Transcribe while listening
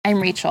I'm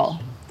Rachel,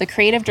 the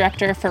creative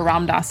director for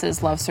Ram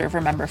Dass's Love Serve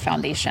Remember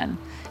Foundation,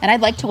 and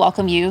I'd like to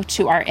welcome you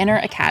to our Inner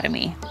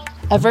Academy,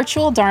 a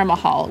virtual Dharma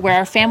hall where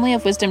our family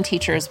of wisdom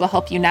teachers will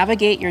help you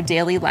navigate your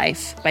daily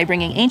life by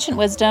bringing ancient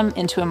wisdom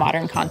into a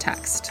modern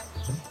context.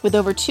 With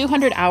over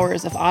 200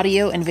 hours of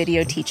audio and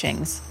video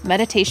teachings,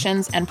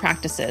 meditations, and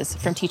practices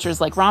from teachers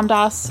like Ram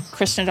Dass,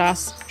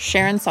 Krishnadas,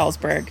 Sharon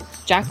Salzberg,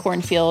 Jack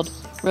Kornfield,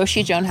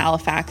 Roshi Joan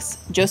Halifax,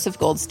 Joseph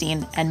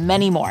Goldstein, and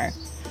many more,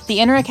 the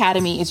Inner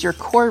Academy is your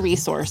core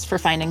resource for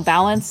finding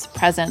balance,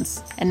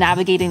 presence, and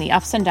navigating the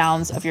ups and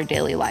downs of your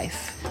daily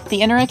life.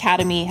 The Inner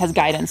Academy has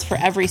guidance for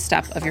every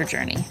step of your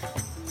journey.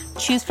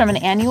 Choose from an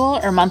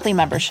annual or monthly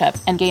membership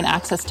and gain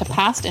access to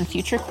past and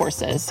future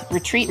courses,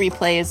 retreat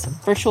replays,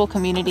 virtual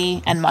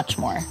community, and much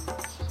more.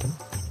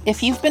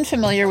 If you've been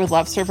familiar with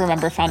Love Serve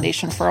Remember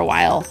Foundation for a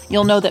while,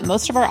 you'll know that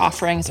most of our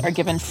offerings are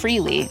given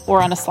freely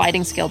or on a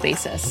sliding scale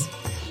basis.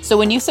 So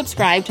when you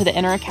subscribe to the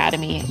Inner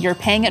Academy, you're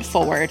paying it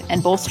forward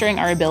and bolstering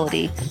our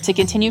ability to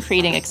continue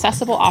creating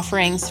accessible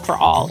offerings for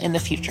all in the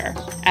future,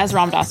 as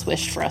Ram Dass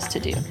wished for us to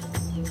do.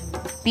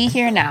 Be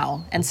here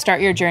now and start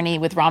your journey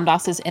with Ram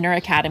Dass's Inner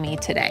Academy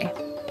today.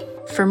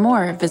 For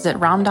more, visit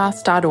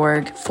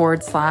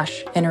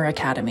ramdass.org/Inner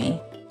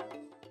Academy.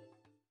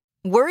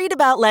 Worried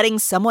about letting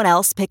someone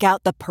else pick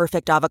out the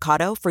perfect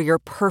avocado for your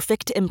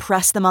perfect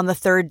impress them on the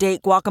third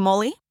date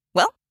guacamole?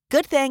 Well,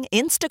 good thing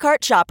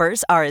Instacart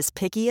shoppers are as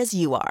picky as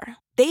you are.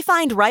 They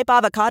find ripe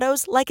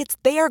avocados like it's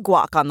their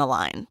guac on the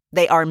line.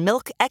 They are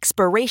milk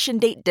expiration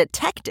date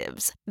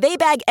detectives. They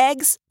bag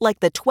eggs like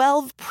the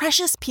 12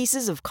 precious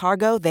pieces of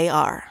cargo they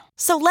are.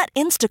 So let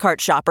Instacart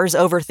shoppers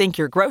overthink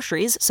your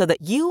groceries so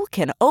that you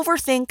can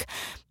overthink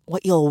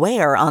what you'll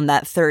wear on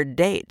that third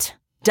date.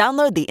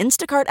 Download the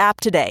Instacart app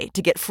today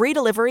to get free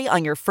delivery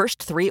on your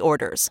first 3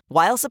 orders,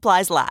 while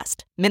supplies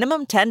last.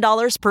 Minimum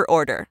 $10 per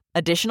order.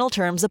 Additional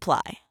terms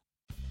apply.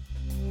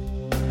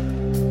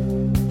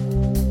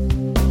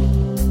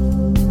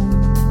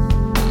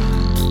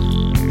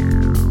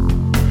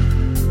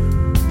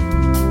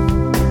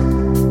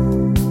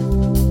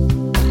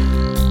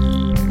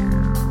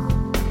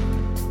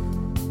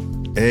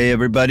 Hey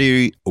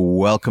everybody,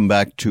 welcome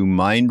back to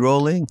Mind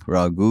Rolling.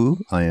 Raghu,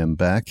 I am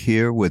back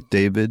here with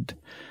David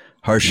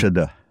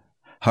Harshada.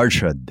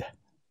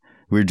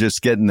 We're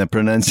just getting the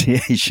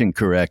pronunciation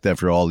correct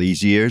after all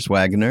these years,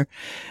 Wagner.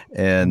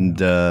 And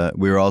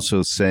we're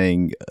also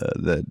saying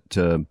that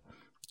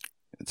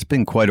it's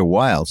been quite a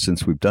while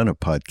since we've done a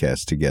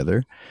podcast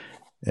together.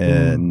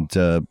 And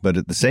but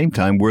at the same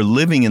time, we're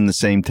living in the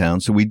same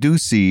town, so we do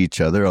see each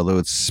other, although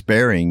it's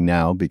sparing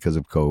now because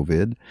of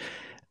COVID.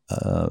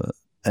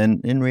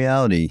 And in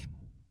reality,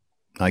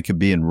 I could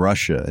be in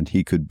Russia and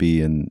he could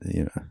be in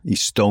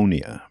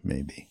Estonia,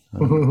 maybe.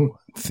 I'm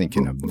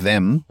thinking of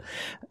them.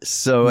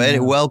 So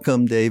anyway,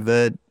 welcome,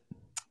 David.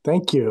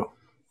 Thank you.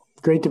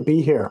 Great to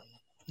be here.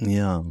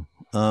 Yeah.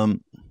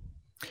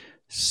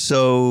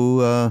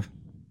 So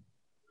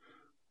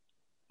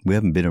we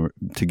haven't been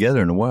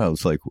together in a while.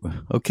 It's like,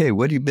 okay,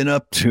 what have you been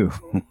up to?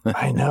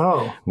 I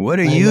know. What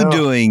are you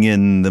doing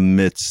in the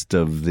midst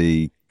of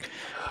the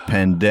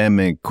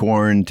pandemic,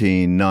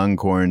 quarantine,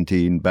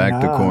 non-quarantine,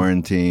 back to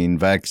quarantine,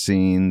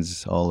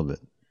 vaccines, all of it?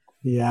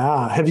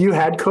 Yeah. Have you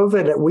had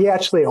COVID? We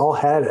actually all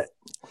had it.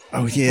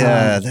 Oh,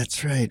 yeah,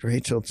 that's right.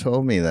 Rachel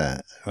told me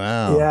that.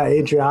 Wow. Yeah,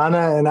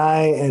 Adriana and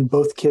I and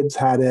both kids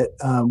had it.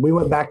 We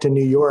went back to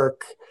New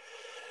York,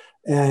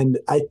 and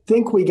I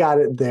think we got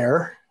it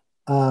there.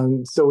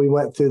 So we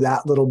went through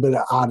that little bit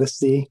of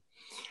odyssey.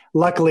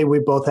 Luckily, we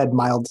both had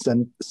mild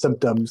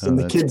symptoms, and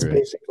the kids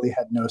basically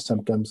had no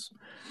symptoms.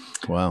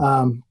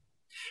 Wow.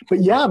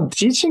 But yeah, I'm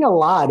teaching a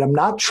lot. I'm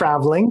not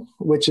traveling,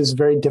 which is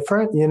very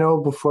different. You know,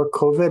 before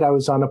COVID, I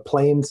was on a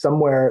plane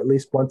somewhere at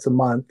least once a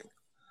month.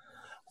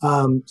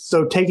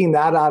 So taking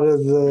that out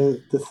of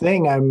the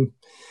thing, I'm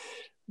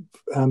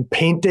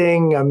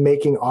painting, I'm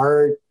making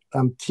art,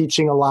 I'm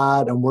teaching a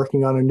lot, I'm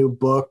working on a new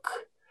book.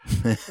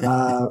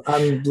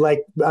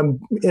 I'm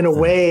in a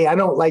way, I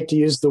don't like to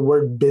use the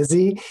word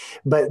busy,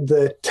 but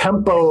the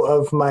tempo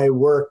of my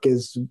work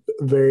is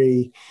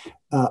very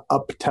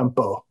up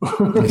tempo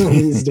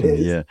these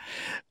days. Yeah.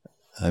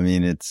 I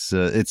mean, it's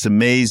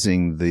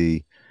amazing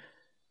the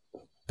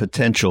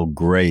potential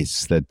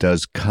grace that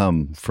does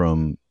come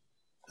from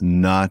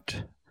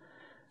not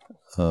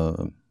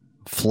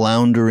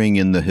floundering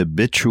in the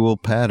habitual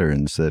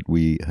patterns that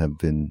we have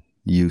been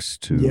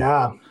used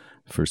to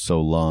for so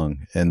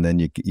long. And then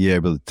you're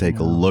able to take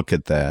a look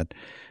at that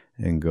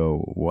and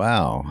go,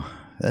 wow,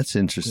 that's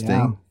interesting.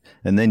 Yeah.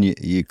 And then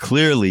you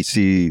clearly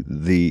see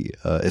the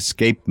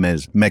escape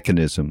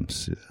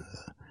mechanisms.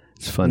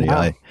 It's funny.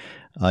 Yeah.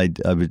 I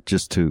would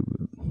just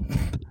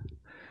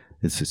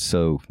it's just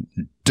so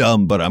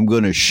dumb, but I'm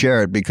going to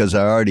share it because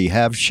I already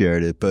have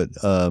shared it. But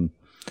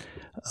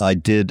I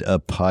did a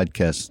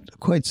podcast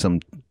quite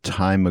some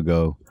time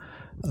ago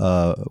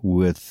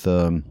with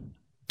a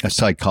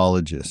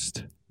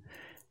psychologist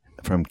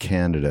from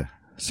Canada,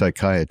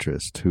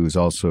 psychiatrist, who's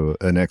also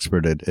an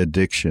expert at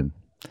addiction.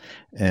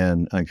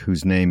 and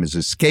whose name is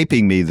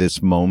escaping me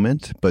this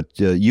moment, but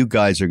you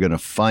guys are going to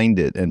find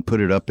it and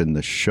put it up in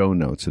the show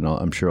notes, and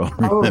I'm sure I'll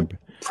remember.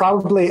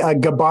 Probably a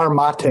Gabar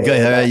Mate.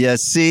 Yeah,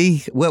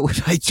 see? What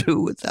would I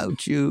do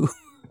without you?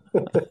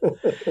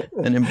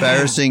 An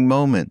embarrassing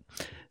moment.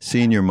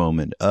 Senior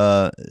moment.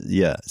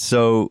 Yeah.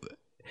 So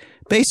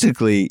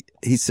basically,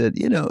 he said,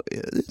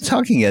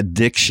 talking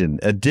addiction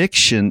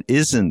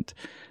isn't,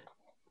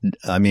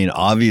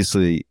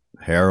 obviously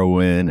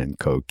heroin and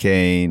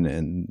cocaine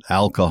and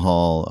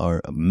alcohol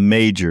are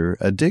major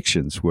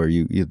addictions where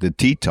the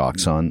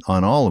detox on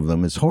all of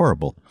them is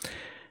horrible.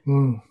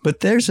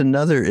 But there's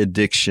another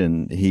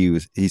addiction.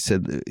 He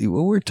said,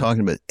 what we're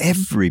talking about,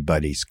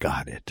 everybody's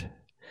got it.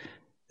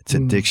 It's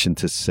addiction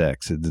to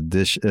sex,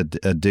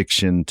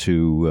 addiction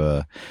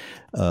to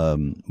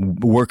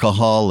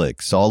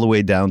workaholics, all the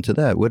way down to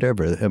that,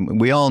 whatever. And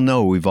we all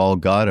know we've all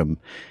got them.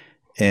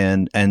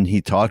 And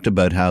he talked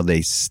about how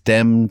they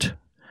stemmed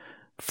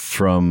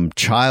from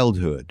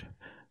childhood,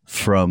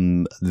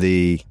 from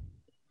the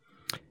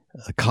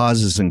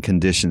causes and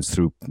conditions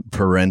through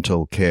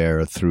parental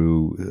care,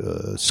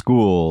 through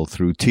school,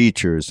 through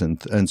teachers,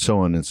 and so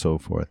on and so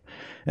forth,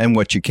 and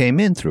what you came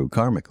in through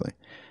karmically.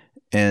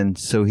 And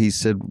so he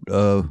said,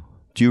 do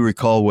you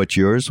recall what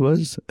yours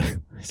was?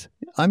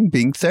 I'm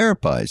being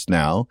therapized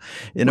now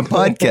in a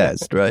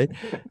podcast, right?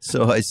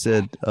 So I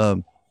said,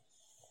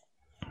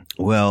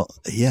 well,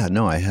 yeah,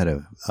 no, I had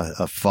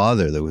a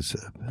father that was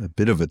a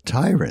bit of a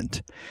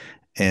tyrant,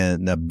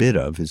 and a bit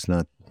of is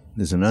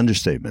an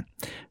understatement.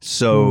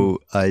 So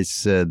I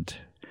said,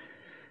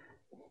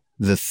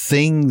 the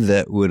thing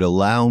that would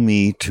allow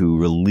me to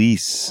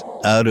release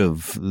out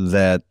of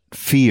that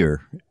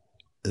fear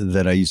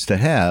that I used to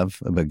have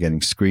about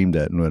getting screamed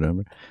at and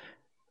whatever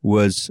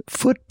was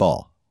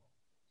football.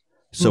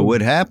 So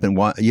what happened,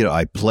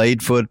 I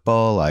played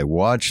football, I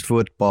watched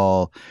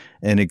football,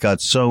 and it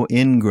got so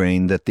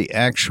ingrained that the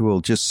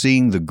actual, just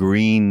seeing the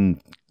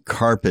green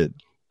carpet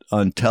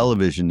on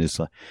television is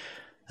like,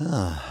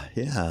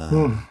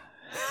 yeah.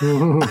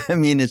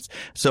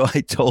 So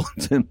I told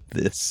him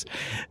this,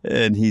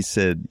 and he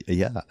said,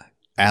 yeah,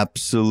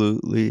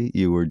 absolutely.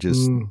 You were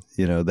just,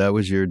 that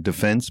was your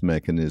defense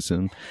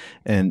mechanism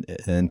and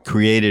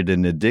created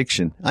an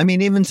addiction.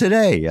 Even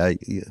today,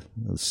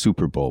 the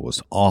Super Bowl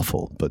was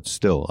awful, but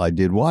still, I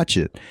did watch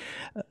it.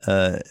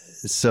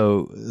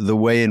 So the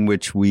way in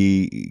which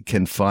we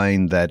can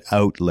find that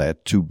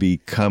outlet to be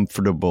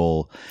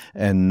comfortable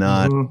and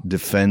not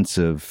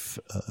defensive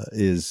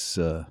is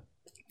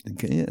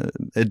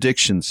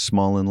addictions,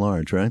 small and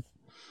large, right?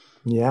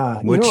 Yeah.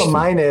 You know what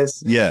mine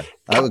is? Yeah.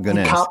 I was going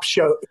to ask.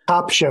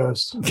 Cop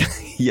shows.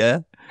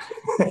 Yeah.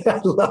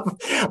 I love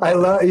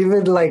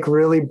even like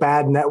really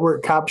bad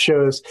network cop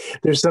shows.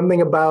 There's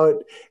something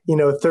about,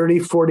 30,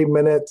 40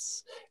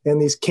 minutes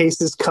and these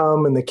cases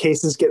come and the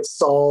cases get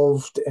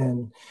solved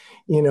and,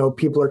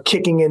 people are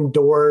kicking in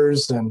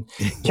doors and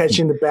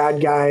catching the bad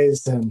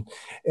guys and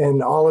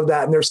all of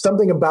that. And there's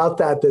something about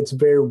that that's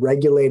very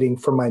regulating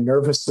for my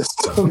nervous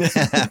system.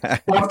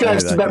 After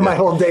I've spent my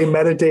whole day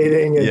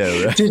meditating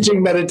and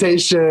teaching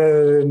meditation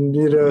and,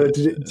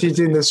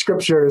 teaching the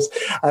scriptures,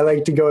 I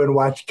like to go and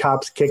watch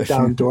cops kick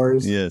down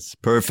doors. Yes,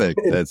 perfect.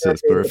 That's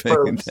just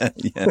perfect.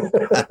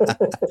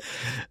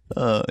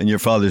 And your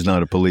father's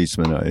not a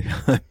policeman,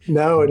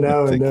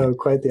 No,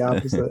 quite the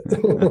opposite.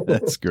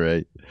 That's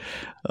great.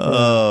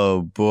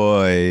 Oh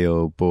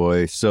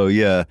boy. So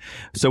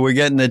we're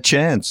getting a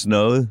chance,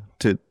 to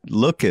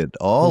look at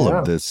all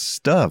of this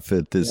stuff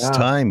at this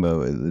time.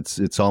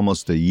 It's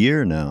almost a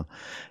year now,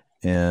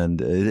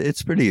 and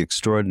it's pretty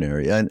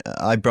extraordinary. And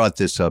I brought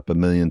this up a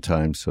million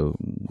times, so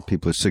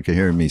people are sick of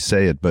hearing me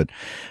say it. But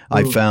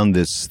I found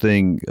this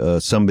thing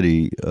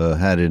somebody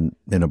had in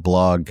a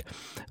blog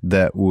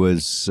that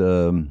was.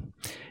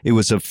 It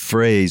was a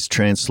phrase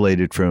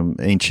translated from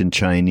ancient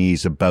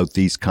Chinese about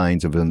these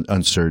kinds of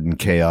uncertain,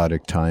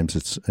 chaotic times.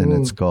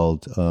 It's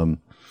called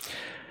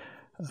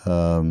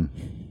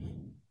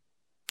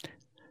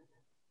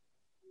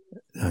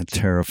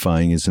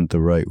terrifying isn't the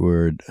right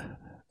word.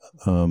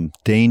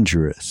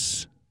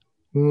 Dangerous.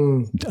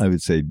 I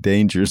would say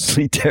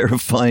dangerously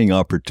terrifying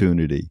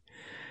opportunity.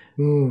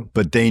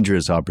 But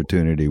dangerous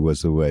opportunity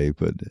was the way.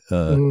 But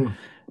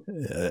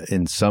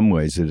in some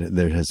ways,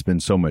 there has been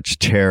so much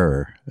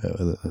terror.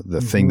 The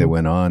thing that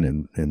went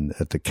on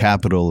at the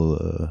Capitol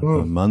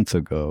a month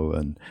ago,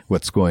 and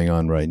what's going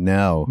on right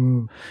now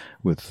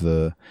with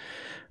the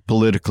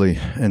politically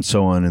and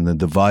so on, and the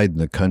divide in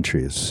the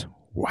country is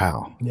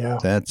wow. Yeah,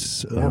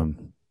 that's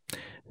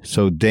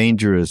so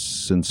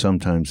dangerous and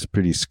sometimes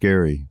pretty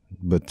scary,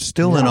 but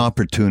still an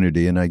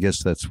opportunity. And I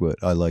guess that's what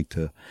I like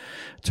to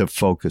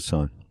focus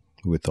on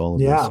with all of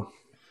this.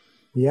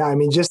 Yeah,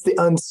 just the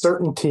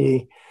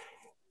uncertainty.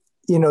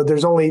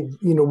 There's only,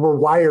 we're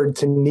wired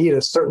to need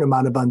a certain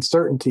amount of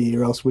uncertainty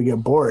or else we get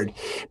bored.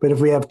 But if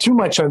we have too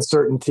much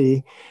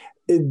uncertainty,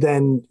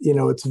 then,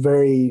 it's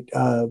very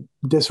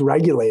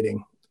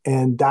dysregulating.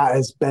 And that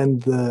has been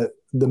the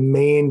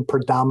main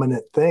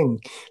predominant thing,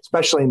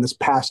 especially in this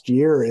past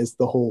year, is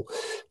the whole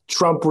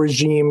Trump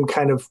regime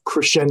kind of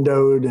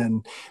crescendoed,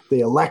 and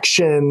the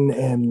election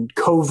and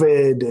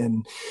COVID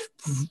and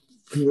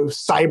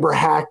cyber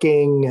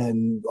hacking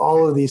and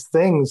all of these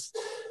things,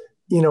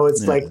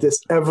 it's like this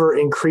ever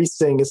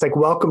increasing, it's like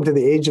welcome to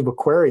the age of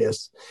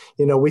Aquarius.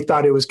 We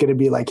thought it was going to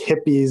be like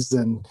hippies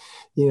and,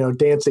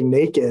 dancing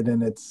naked,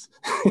 and it's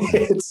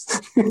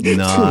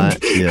not.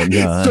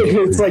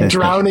 It's like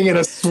drowning in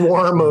a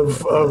swarm of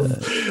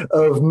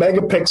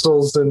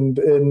megapixels and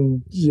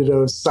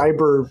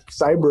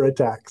cyber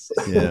attacks.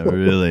 Yeah,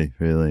 really.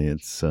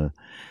 It's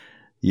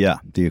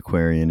the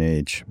Aquarian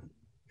age.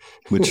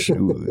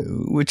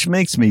 Which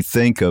makes me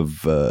think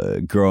of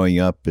growing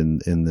up in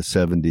the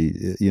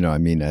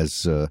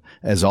 70s,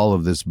 as all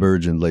of this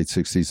burgeoned late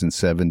 60s and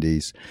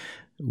 70s,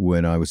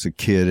 when I was a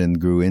kid and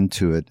grew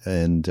into it,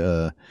 and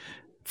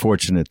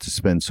fortunate to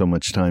spend so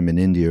much time in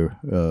India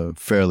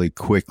fairly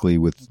quickly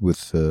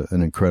with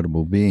an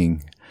incredible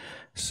being,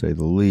 to say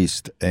the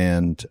least.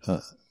 And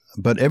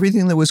but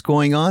everything that was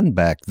going on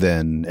back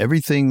then,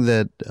 everything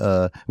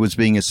that was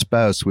being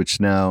espoused, which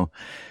now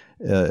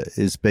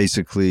is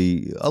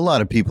basically, a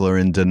lot of people are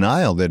in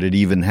denial that it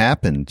even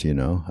happened,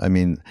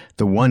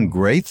 the one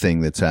great thing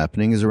that's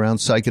happening is around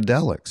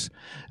psychedelics,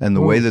 and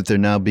the way that they're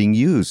now being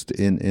used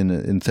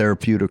in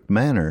therapeutic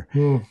manner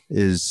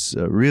is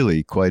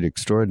really quite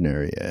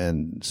extraordinary.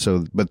 And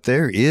so, but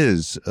there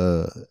is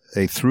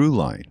a through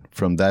line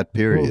from that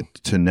period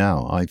to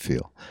now, I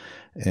feel.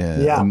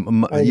 And,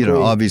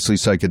 obviously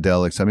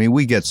psychedelics.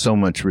 We get so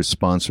much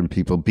response from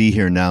people. Be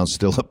Here Now,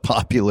 still a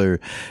popular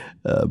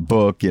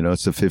book.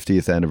 It's the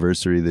 50th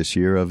anniversary this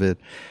year of it.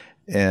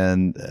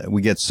 And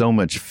we get so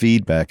much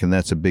feedback, and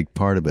that's a big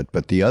part of it.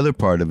 But the other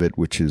part of it,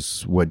 which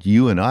is what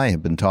you and I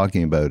have been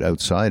talking about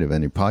outside of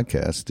any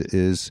podcast,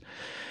 is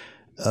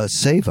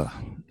Seva,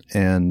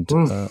 and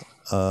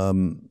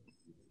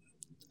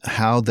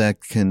how that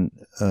can...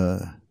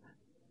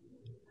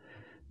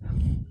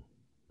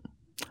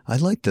 I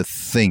like to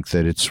think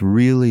that it's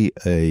really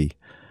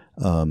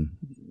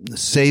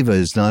Seva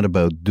is not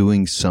about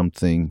doing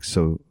something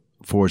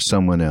for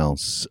someone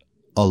else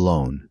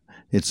alone.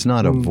 It's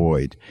not a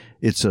void.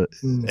 It's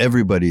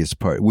everybody is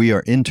part. We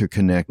are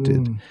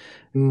interconnected.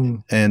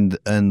 And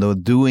the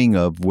doing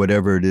of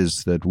whatever it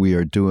is that we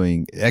are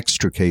doing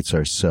extricates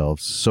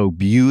ourselves so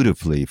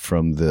beautifully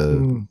from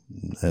the,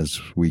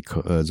 as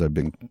I've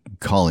been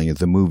calling it,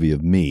 the movie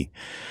of me,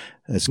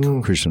 as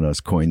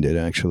Krishnadas coined it,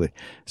 actually.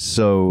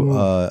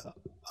 So,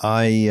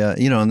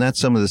 and that's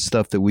some of the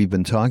stuff that we've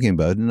been talking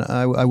about. And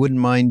I wouldn't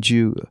mind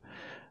you,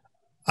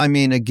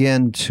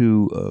 again,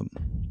 to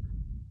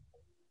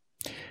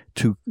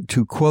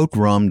quote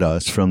Ram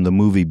Dass from the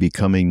movie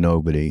Becoming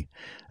Nobody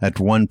at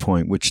one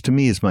point, which to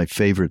me is my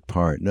favorite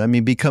part.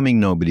 Becoming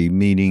Nobody,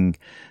 meaning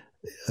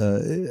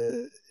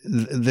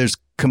there's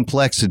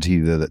complexity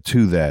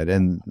to that,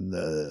 and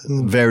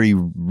very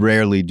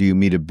rarely do you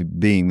meet a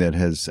being that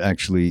has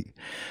actually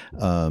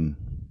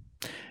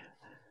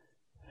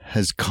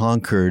has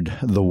conquered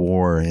the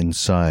war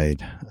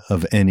inside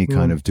of any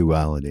kind of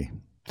duality.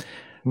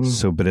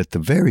 So, but at the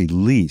very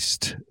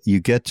least, you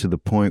get to the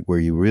point where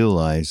you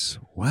realize,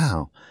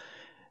 wow,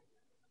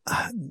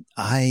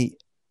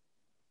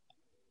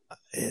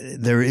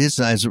 there is,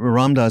 as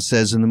Ram Dass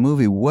says in the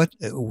movie,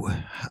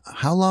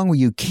 how long will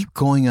you keep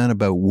going on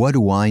about what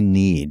do I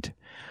need?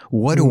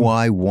 What do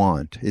I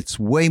want? It's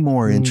way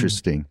more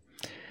interesting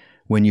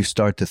when you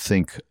start to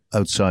think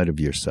outside of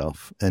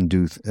yourself and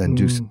do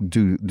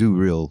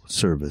real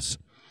service.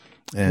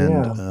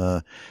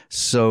 And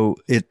so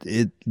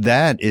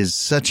that is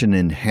such an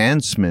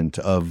enhancement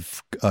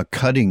of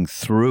cutting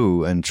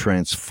through and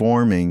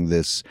transforming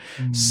this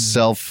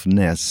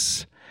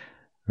selfness,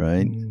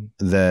 right?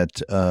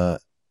 That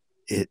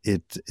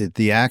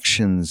the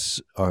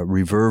actions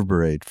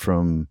reverberate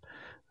from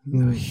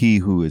he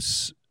who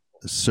is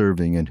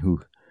serving and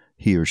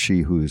he or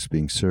she who is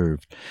being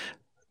served.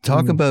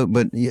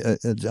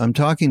 I'm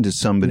talking to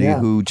somebody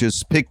who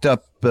just picked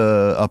up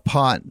a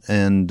pot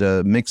and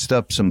mixed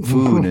up some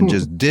food and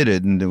just did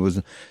it.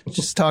 And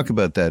just talk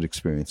about that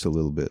experience a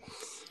little bit.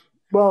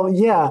 Well,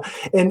 yeah.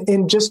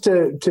 And just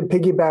to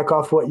piggyback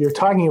off what you're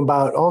talking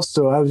about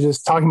also, I was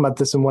just talking about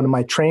this in one of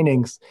my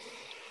trainings,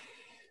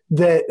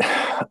 that,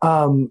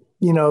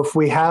 if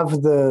we have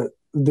the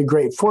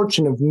great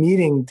fortune of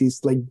meeting these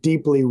like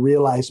deeply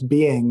realized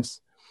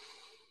beings,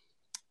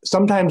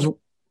 sometimes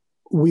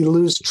we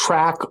lose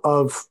track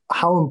of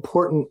how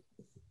important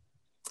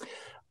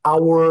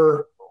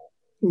our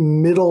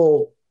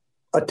middle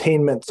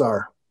attainments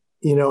are,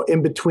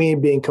 in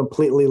between being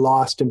completely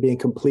lost and being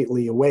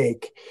completely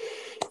awake,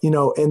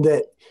 and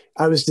that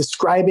I was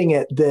describing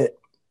it that,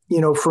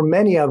 for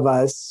many of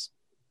us,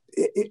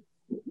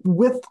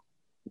 with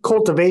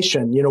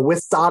cultivation, with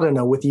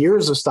sadhana, with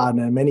years of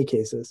sadhana in many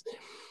cases,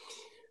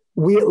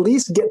 we at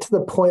least get to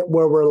the point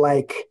where we're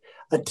like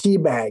a tea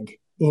bag,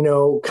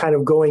 kind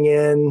of going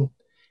in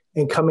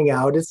and coming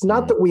out. It's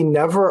not that we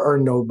never are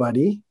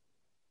nobody.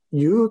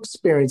 You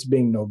experience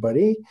being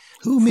nobody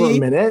for a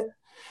minute,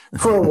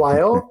 for a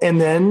while, and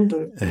then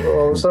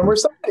all of a sudden we're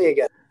somebody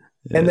again.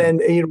 And then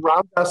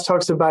Ram Dass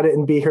talks about it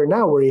in Be Here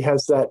Now, where he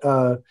has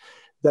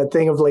that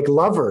thing of like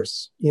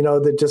lovers,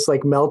 that just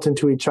like melt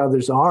into each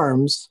other's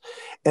arms.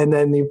 And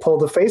then you pull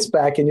the face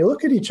back and you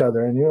look at each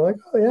other and you're like,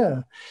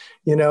 oh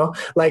yeah,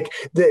 like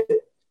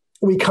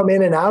we come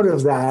in and out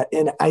of that.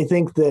 And I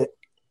think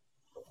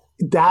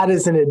that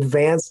is an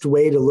advanced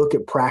way to look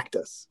at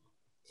practice.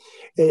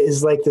 It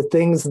is like the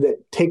things that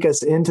take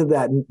us into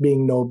that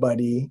being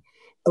nobody,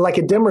 like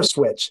a dimmer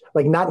switch,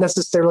 like not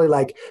necessarily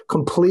like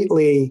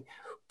completely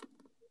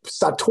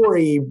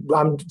Satori,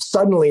 I'm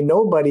suddenly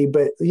nobody,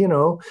 but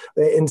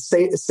and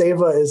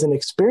Seva is an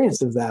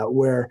experience of that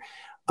where,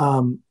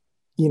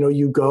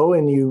 you go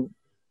and you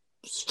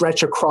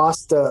stretch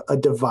across a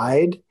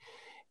divide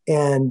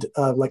and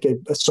like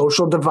a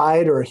social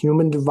divide or a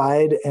human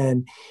divide,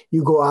 and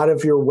you go out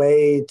of your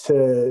way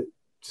to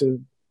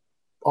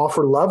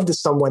offer love to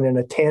someone in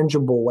a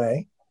tangible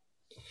way.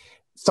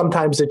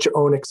 Sometimes at your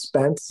own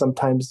expense,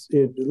 sometimes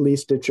at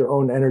least at your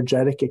own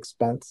energetic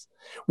expense,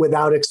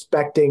 without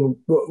expecting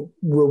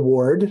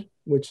reward,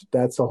 which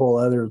that's a whole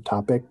other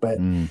topic, but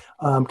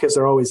because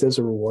there always is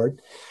a reward.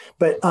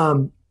 But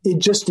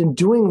just in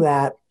doing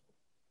that,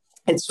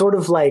 it's sort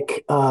of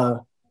like I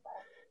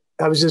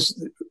was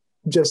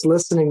just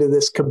listening to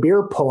this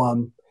Kabir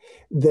poem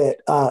that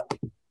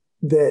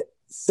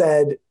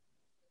said,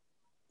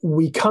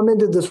 we come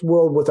into this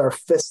world with our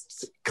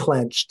fists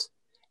clenched,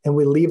 and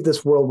we leave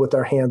this world with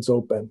our hands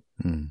open,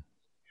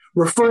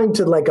 referring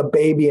to like a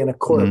baby and a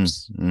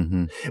corpse,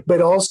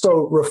 but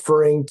also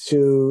referring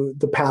to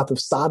the path of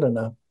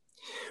sadhana,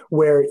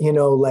 where,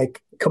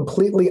 like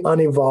completely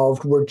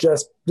unevolved, we're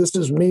just, this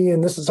is me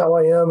and this is how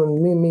I am,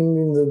 and me,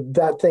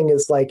 that thing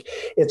is like,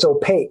 it's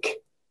opaque.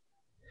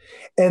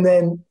 And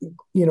then,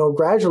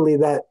 gradually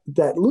that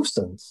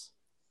loosens.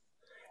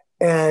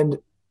 And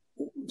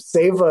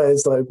Seva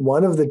is like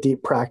one of the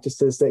deep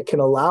practices that can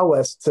allow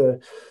us to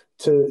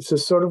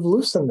sort of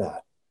loosen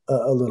that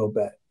a little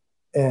bit.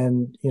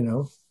 And,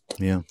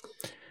 Yeah.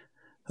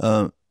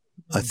 I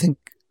think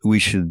we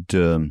should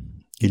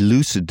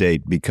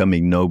elucidate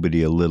becoming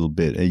nobody a little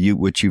bit.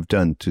 What you've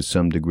done to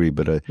some degree,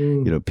 but,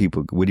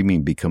 people, what do you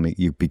mean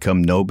you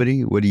become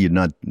nobody? What do you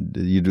not,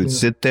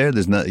 sit there?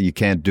 You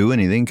can't do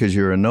anything because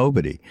you're a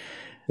nobody.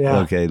 Yeah.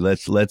 Okay.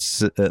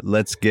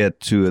 Let's get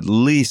to at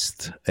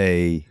least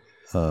a,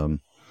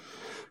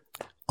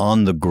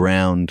 on the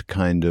ground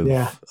kind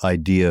of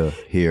idea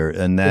here.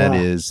 And that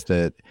is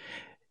that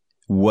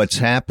what's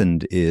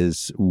happened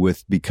is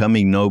with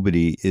becoming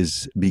nobody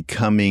is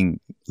becoming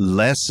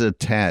less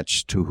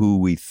attached to who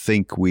we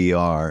think we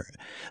are,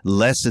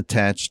 less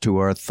attached to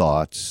our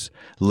thoughts,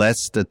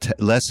 less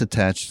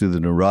attached to the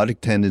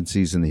neurotic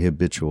tendencies and the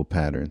habitual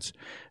patterns.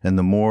 And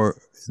the more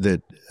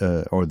that,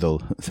 or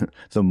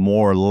the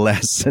more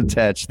less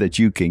attached that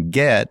you can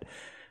get,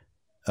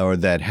 or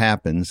that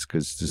happens,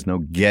 because there's no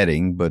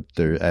getting, but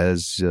there,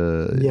 as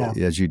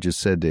you just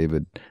said,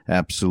 David,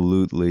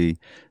 absolutely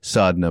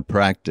sadhana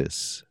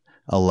practice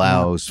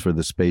allows for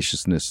the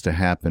spaciousness to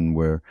happen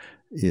where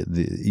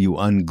you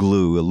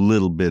unglue a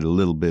little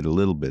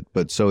bit.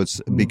 But so it's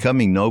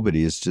becoming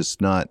nobody is just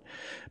not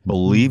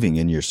believing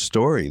in your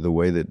story the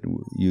way that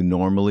you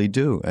normally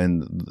do.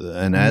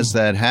 And as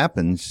that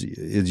happens,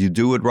 you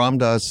do what Ram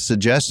Dass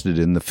suggested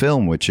in the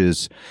film, which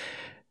is,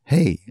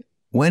 hey,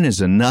 when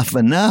is enough?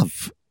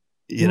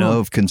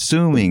 Of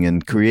consuming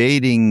and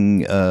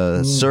creating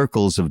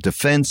circles of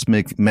defense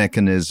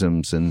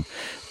mechanisms and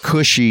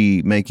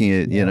cushy, making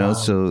it,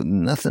 so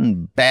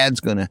nothing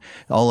bad's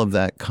all of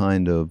that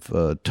kind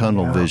of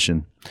tunnel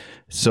vision.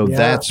 So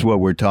that's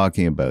what we're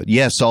talking about.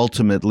 Yes,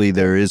 ultimately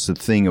there is a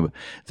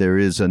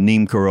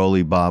Neem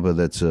Karoli Baba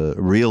that's a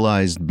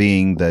realized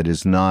being that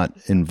is not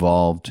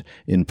involved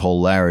in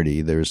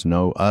polarity. There's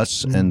no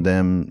us and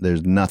them.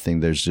 There's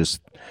nothing. There's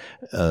just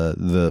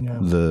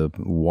the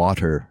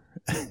water.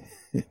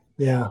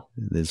 Yeah.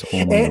 There's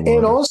only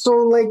and also,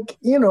 like,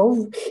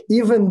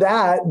 even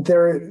that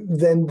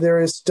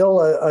there is still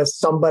a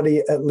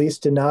somebody at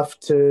least enough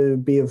to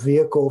be a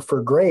vehicle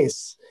for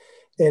grace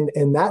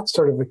in that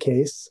sort of a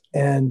case.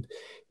 And,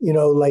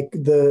 like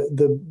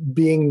the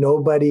being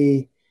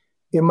nobody,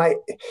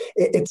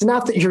 it's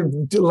not that you're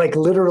like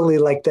literally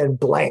like that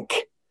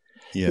blank.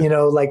 Yeah.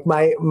 Like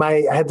I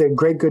had the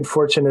great good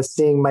fortune of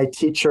seeing my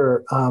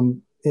teacher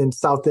in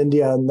South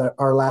India on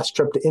our last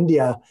trip to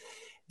India.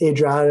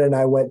 Adriana and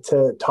I went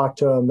to talk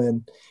to him,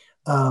 and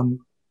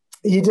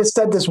he just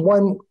said this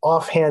one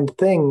offhand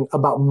thing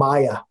about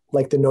Maya,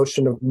 like the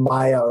notion of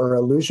Maya or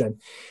illusion.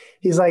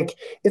 He's like,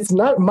 it's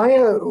not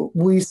Maya.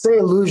 We say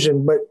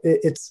illusion, but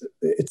it's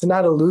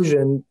not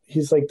illusion.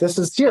 He's like, this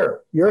is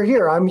here. You're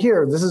here. I'm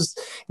here. This is.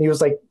 He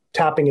was like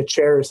tapping a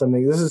chair or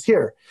something. This is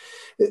here.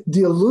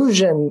 The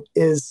illusion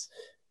is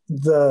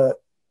the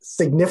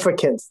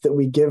significance that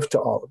we give to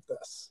all of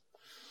this.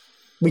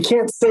 We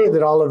can't say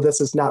that all of this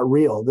is not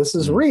real. This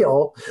is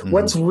real.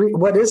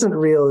 What isn't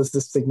real is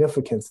the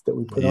significance that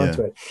we put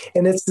onto it.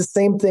 And it's the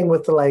same thing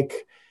with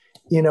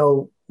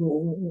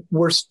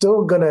we're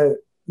still going to,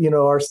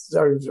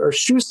 our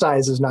shoe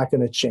size is not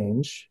going to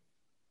change.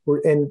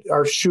 And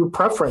our shoe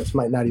preference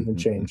might not even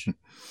change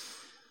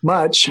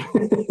much.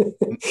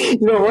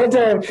 One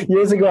time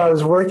years ago, I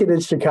was working in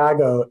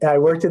Chicago, and I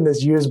worked in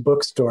this used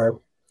bookstore.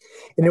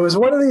 And it was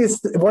one of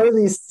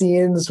these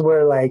scenes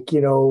where, like,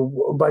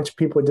 a bunch of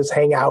people would just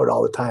hang out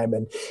all the time.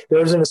 And there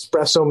was an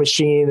espresso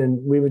machine,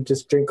 and we would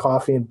just drink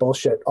coffee and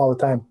bullshit all the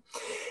time.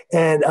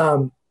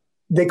 And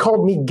they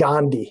called me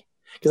Gandhi,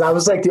 because I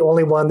was like the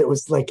only one that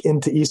was like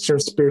into Eastern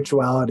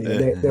spirituality.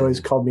 They always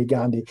called me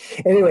Gandhi.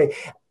 Anyway,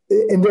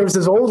 and there was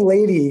this old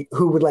lady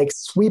who would like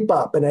sweep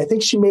up. And I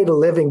think she made a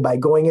living by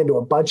going into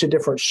a bunch of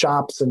different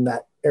shops in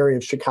that area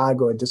of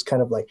Chicago and just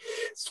kind of like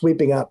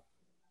sweeping up.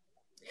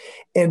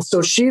 And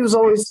so she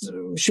was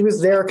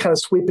there kind of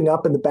sweeping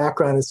up in the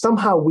background. And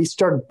somehow we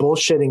started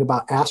bullshitting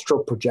about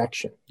astral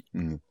projection.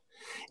 Mm-hmm.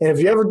 And have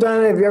you ever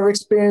done it? Have you ever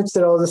experienced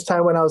it? Oh, this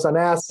time when I was on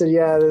acid,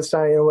 yeah, this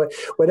time,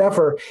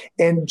 whatever.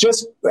 And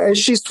just as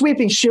she's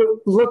sweeping, she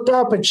looked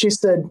up and she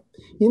said,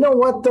 "You know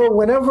what, though?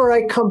 Whenever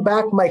I come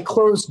back, my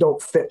clothes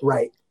don't fit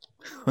right."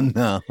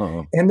 Oh,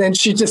 no. And then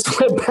she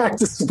just went back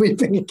to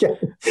sweeping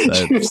again.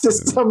 She was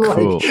just some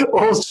cool, like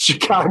old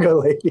Chicago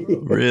lady.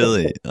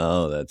 Really?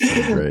 Oh, that's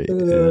so great. I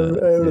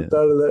haven't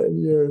thought of that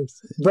in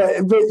years. But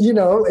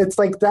it's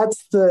like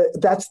that's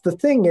the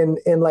thing,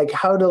 and like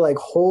how to like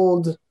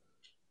hold.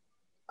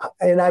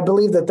 And I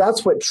believe that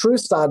that's what true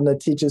sadhana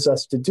teaches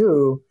us to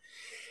do,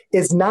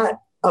 is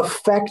not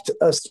affect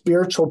a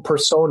spiritual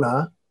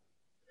persona,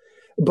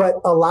 but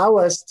allow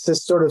us to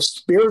sort of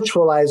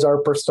spiritualize our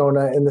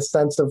persona in the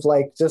sense of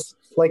like, just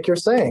like you're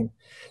saying,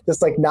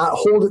 just like not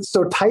hold it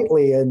so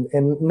tightly and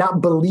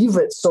not believe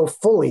it so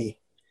fully.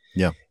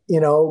 Yeah.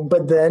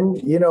 But then,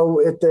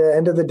 at the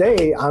end of the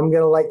day, I'm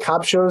going to like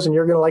cop shows and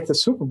you're going to like the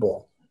Super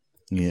Bowl.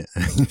 Yeah.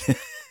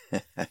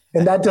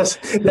 And that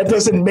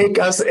doesn't make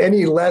us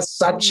any less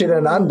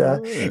Satchidananda.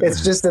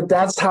 It's just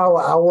that's how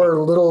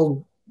our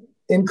little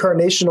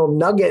incarnational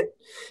nugget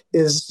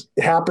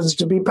happens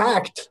to be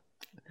packed.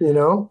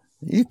 You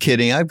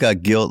kidding? I've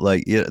got guilt.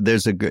 Like,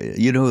 there's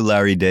who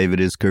Larry David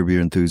is, Curb Your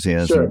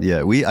Enthusiasm. Sure.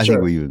 Yeah, I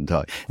think we even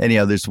talked.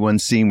 Anyhow, there's one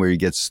scene where he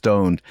gets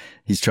stoned.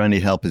 He's trying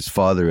to help his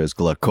father has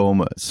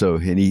glaucoma. So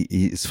he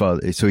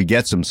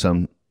gets him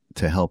some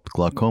to help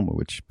glaucoma,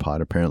 which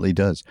pot apparently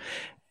does.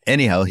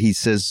 Anyhow, he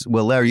says,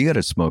 "Well, Larry, you got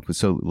to smoke."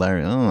 So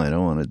Larry, I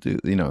don't want to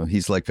do,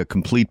 he's like a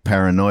complete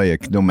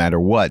paranoiac no matter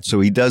what.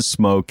 So he does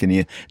smoke,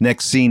 and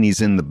next scene,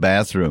 he's in the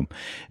bathroom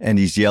and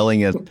he's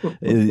yelling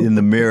in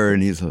the mirror,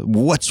 and he's like,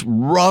 "What's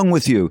wrong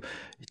with you?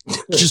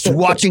 Just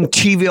watching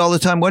TV all the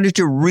time. Why don't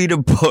you read a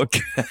book?"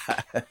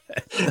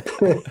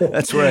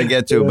 That's where I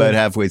get to about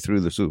halfway through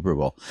the Super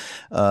Bowl,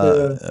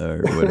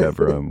 or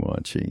whatever I'm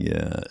watching.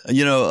 Yeah.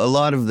 A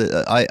lot of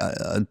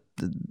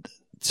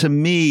to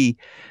me,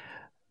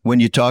 when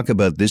you talk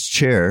about this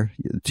chair,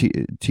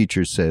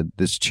 teacher said,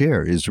 this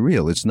chair is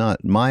real. It's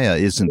not Maya.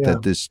 Isn't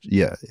that this?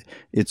 Yeah,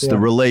 it's the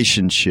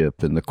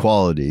relationship and the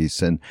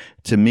qualities. And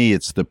to me,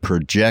 it's the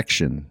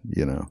projection,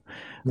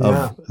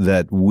 of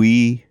that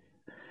we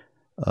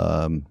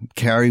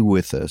carry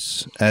with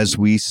us as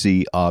we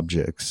see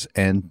objects,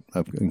 and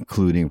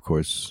including, of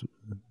course,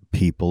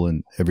 people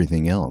and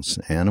everything else,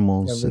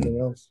 animals,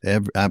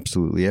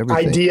 absolutely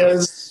everything.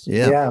 Ideas.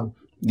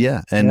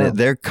 Yeah. And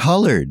they're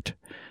colored.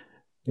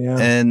 Yeah.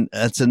 And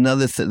that's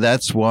another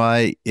that's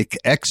why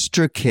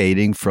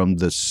extricating from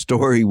the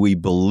story we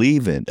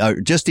believe in,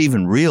 or just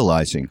even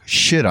realizing,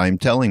 shit, I'm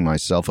telling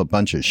myself a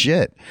bunch of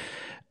shit.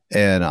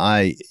 And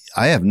I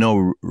have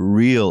no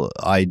real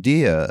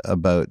idea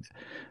about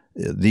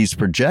these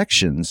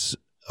projections.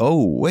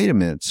 Oh, wait a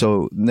minute.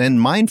 So then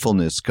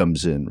mindfulness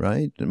comes in,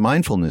 right?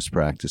 Mindfulness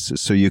practices.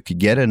 So you could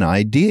get an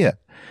idea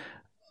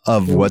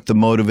of what the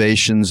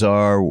motivations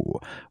are,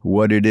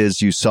 what it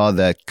is. You saw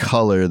that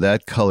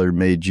color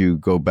made you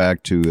go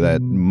back to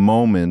that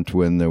moment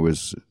when there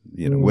was,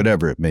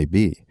 whatever it may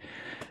be.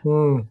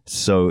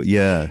 So,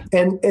 yeah.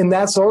 And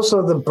that's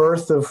also the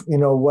birth of,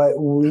 what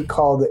we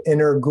call the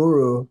inner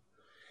guru,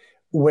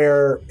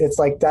 where it's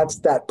like, that's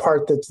that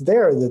part that's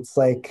there. That's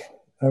like,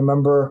 I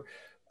remember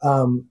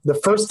the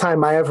first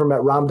time I ever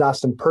met Ram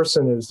Dass in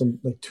person, it was in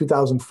like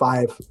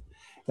 2005.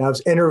 And I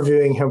was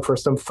interviewing him for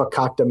some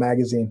Fakakta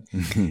magazine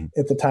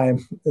at the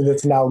time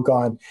that's now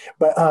gone.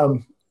 But,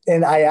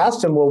 and I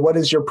asked him, well, what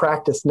is your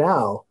practice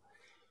now?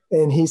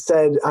 And he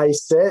said, I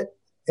sit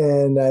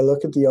and I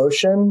look at the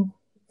ocean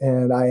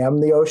and I am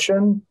the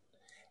ocean.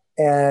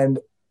 And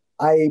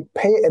I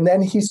pay, and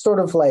then he sort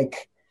of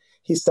like,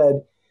 he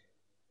said,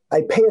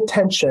 I pay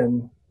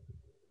attention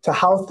to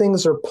how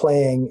things are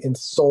playing in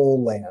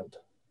soul land,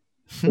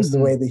 was the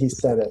way that he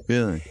said it.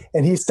 Really?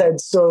 And he said,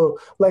 so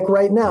like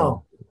right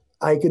now,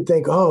 I could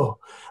think, oh,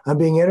 I'm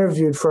being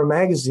interviewed for a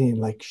magazine,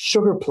 like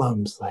Sugar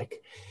Plums.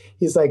 Like,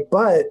 he's like,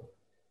 but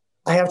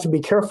I have to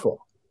be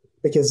careful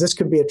because this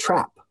could be a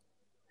trap.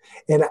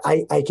 And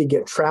I could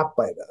get trapped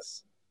by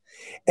this.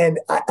 And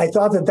I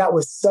thought that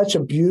was such a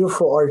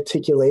beautiful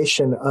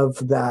articulation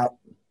of that.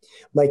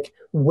 Like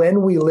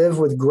when we live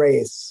with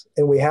grace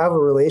and we have a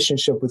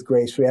relationship with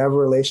grace, we have a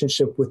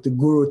relationship with the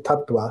Guru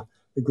Tattva,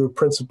 the Guru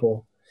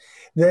principle,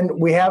 then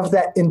we have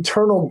that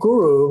internal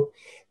guru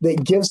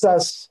that gives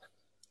us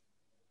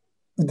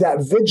that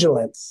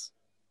vigilance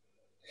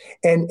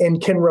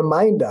and can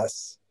remind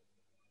us.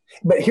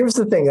 But here's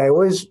the thing I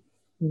always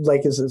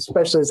like,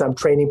 especially as I'm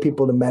training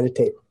people to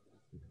meditate.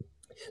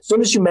 As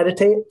soon as you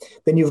meditate,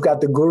 then you've got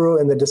the guru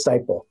and the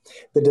disciple.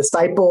 The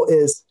disciple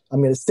is,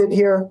 I'm going to sit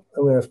here,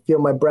 I'm going to feel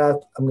my breath,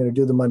 I'm going to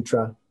do the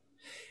mantra.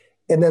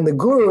 And then the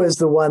guru is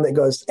the one that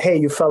goes, hey,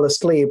 you fell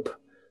asleep,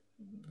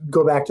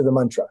 go back to the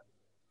mantra.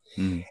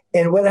 Mm.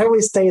 And what I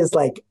always say is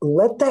like,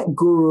 let that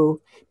guru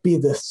be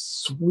the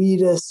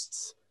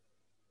sweetest,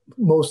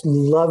 most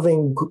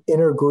loving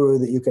inner guru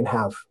that you can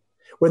have,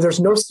 where there's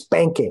no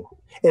spanking.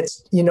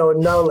 It's,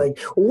 no, like,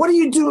 what are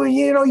you doing?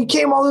 You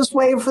came all this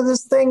way for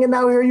this thing and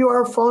now here you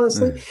are falling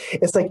asleep.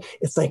 Mm.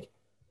 It's like,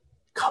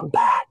 come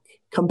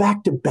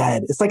back to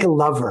bed. It's like a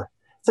lover.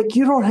 It's like,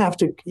 you don't have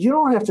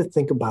to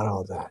think about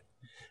all that.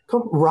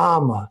 Come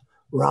Rama,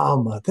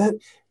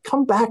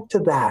 come back to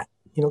that.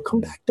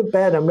 Come back to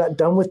bed. I'm not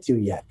done with you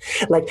yet.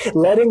 Like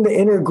letting the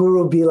inner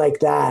guru be like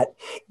that,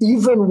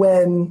 even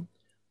when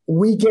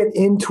we get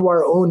into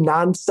our own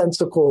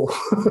nonsensical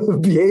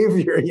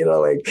behavior,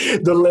 like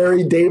the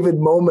Larry David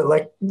moment,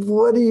 like,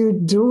 what are you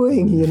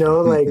doing?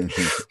 Like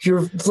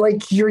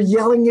you're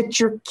yelling at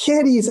your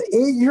kid. He's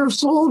 8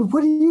 years old.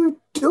 What are you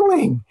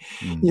doing?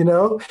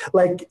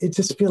 Like it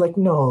just be like,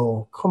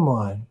 no, come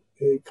on,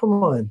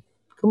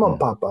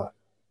 Papa,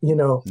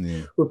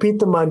 repeat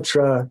the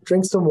mantra,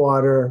 drink some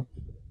water,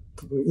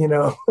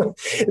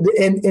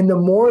 and the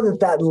more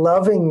that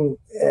loving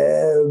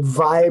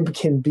vibe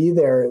can be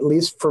there, at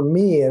least for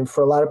me and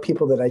for a lot of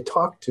people that I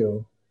talk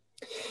to,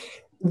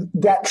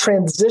 that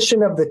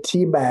transition of the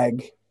tea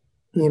bag,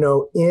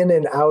 in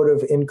and out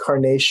of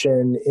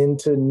incarnation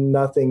into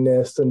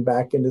nothingness and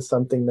back into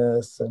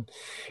somethingness, and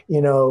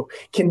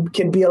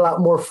can be a lot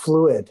more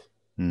fluid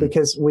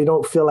because we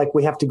don't feel like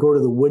we have to go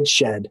to the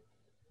woodshed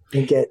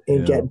and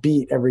get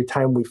beat every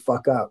time we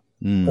fuck up.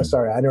 Oh,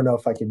 sorry, I don't know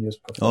if I can use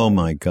profanity. Oh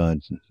my God,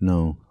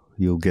 no!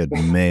 You'll get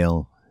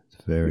mail.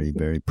 It's very,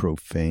 very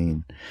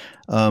profane.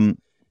 I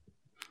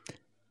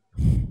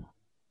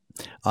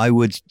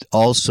would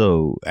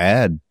also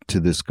add to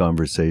this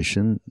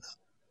conversation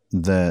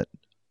that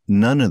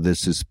none of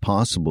this is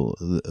possible.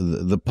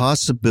 The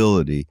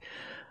possibility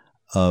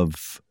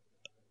of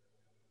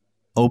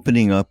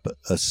opening up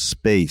a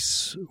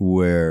space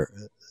where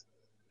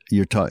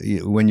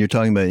when you're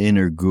talking about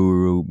inner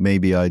guru,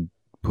 maybe I'd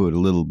put a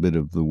little bit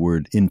of the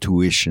word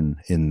intuition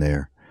in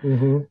there.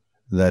 Mm-hmm.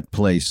 That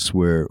place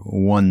where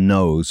one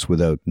knows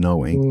without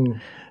knowing.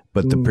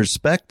 But the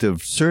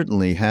perspective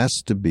certainly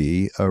has to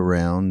be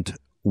around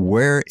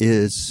where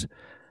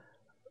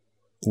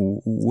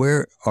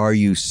are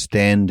you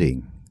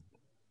standing?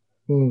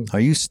 Are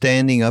you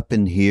standing up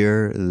in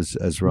here,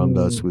 as Ram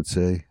Dass would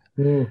say?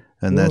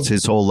 And that's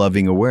his whole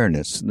loving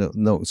awareness.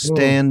 No,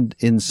 stand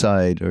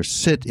inside or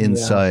sit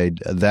inside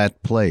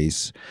that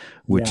place,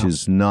 which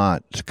is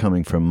not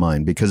coming from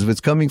mind. Because if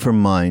it's coming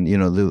from mind,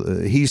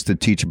 he used to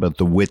teach about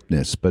the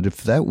witness. But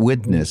if that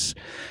witness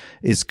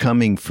is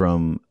coming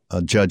from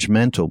a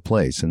judgmental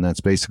place, and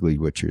that's basically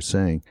what you're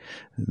saying,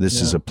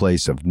 this is a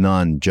place of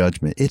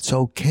non-judgment. It's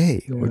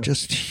okay. We're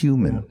just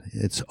human.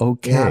 It's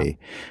okay.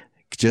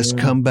 Just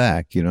come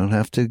back. You don't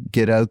have to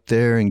get out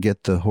there and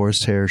get the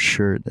horsehair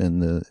shirt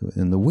and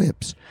the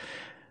whips.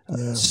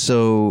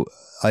 So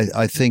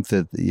I think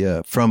that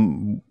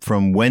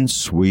from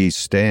whence we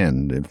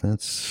stand, if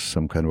that's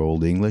some kind of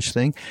old English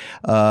thing,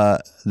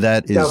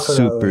 that is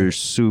Definitely.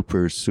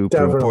 super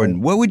Definitely.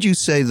 Important. What would you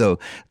say though?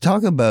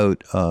 Talk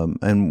about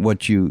and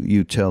what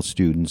you tell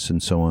students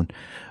and so on,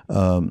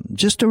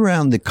 just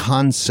around the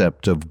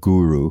concept of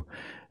guru.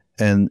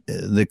 And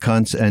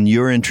and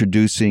you're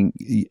introducing,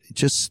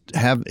 just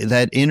have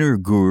that inner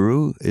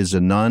guru is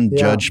a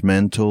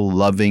non-judgmental,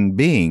 loving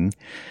being.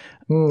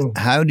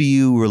 How do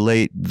you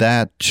relate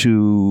that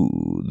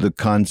to the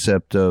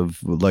concept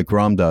of, like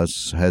Ram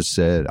Dass has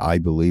said, I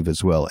believe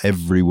as well,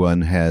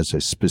 everyone has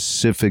a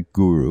specific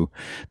guru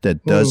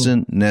that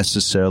doesn't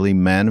necessarily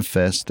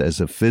manifest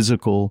as a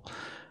physical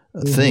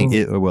thing.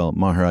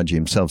 Maharaji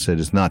himself said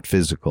it's not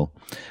physical.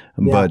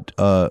 But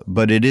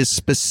it is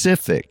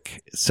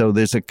specific. So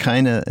there's a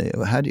kind of,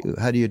 how do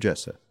you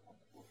address that?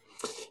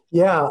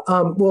 Yeah.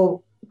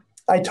 Well,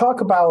 I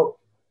talk about,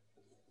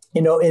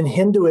 in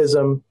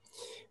Hinduism,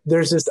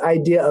 there's this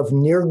idea of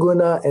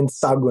nirguna and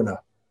saguna.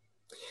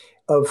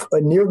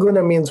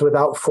 Nirguna means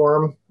without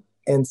form,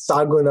 and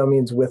saguna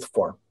means with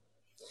form.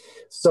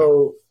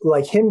 So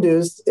like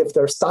Hindus, if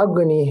they're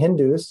saguni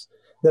Hindus,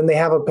 then they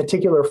have a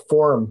particular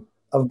form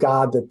of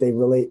God that they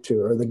relate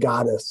to, or the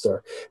goddess,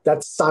 or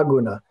that's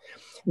saguna.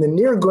 And the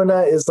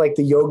nirguna is like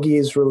the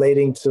yogis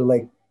relating to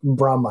like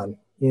Brahman,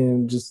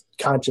 just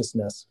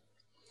consciousness.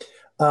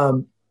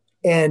 And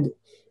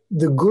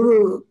the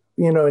guru,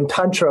 in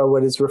Tantra,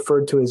 what is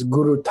referred to as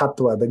guru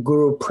tattva, the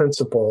guru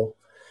principle,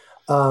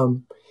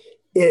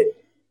 it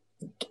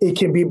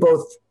can be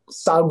both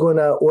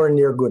saguna or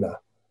nirguna.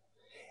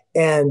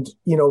 And,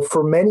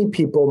 for many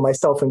people,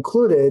 myself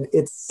included,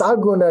 it's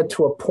saguna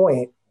to a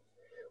point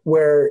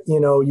where,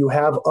 you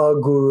have a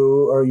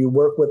guru or you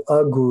work with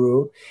a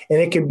guru, and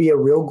it can be a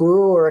real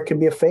guru or it can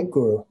be a fake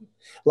guru.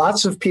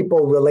 Lots of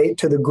people relate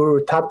to the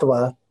guru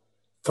tattva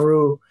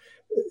through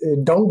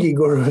dongi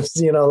gurus,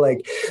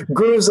 like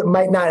gurus that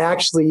might not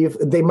actually,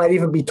 they might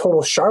even be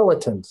total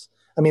charlatans.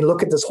 I mean,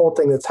 look at this whole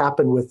thing that's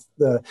happened with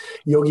the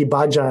Yogi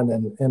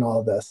Bhajan and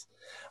all this.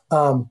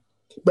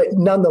 But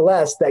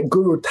nonetheless, that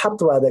guru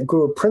tattva, that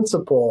guru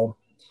principle,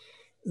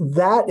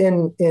 that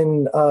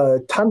in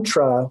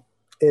Tantra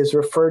is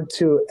referred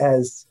to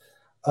as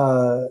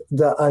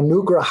the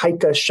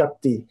Anugrahika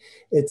Shakti.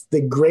 It's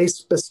the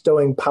grace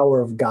bestowing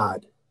power of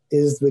God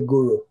is the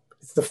guru.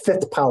 It's the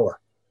fifth power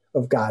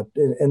of God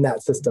in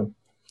that system.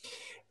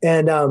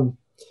 And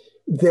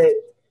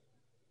that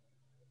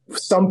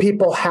some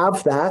people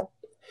have that,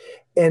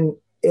 and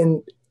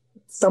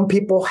some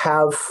people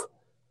have,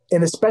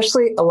 and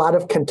especially a lot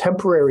of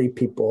contemporary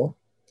people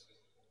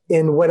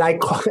in what I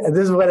call,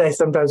 this is what I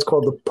sometimes call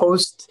the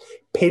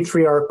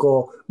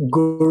post-patriarchal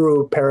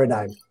guru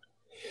paradigm,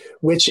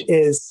 which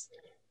is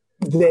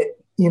that,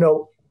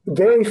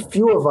 very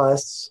few of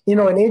us, in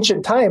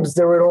ancient times,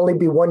 there would only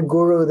be one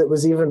guru that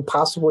was even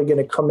possibly going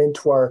to come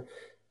into our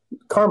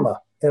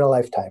karma in a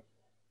lifetime,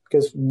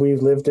 because we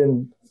lived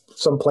in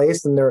some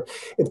place and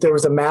if there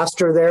was a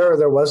master there or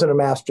there wasn't a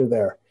master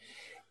there.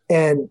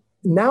 And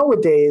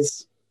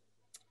nowadays,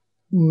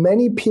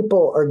 many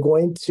people are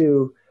going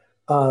to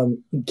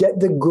get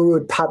the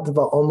guru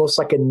tattva almost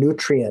like a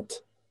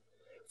nutrient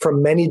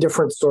from many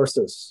different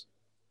sources.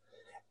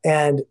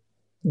 And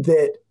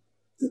that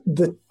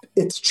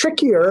it's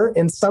trickier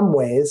in some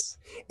ways,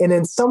 and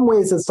in some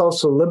ways it's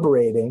also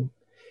liberating,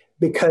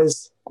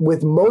 because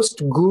with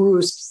most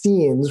guru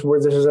scenes where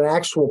there's an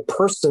actual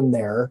person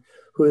there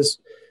who is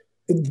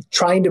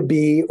trying to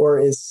be or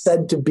is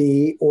said to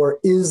be or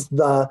is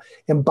the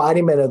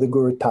embodiment of the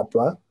guru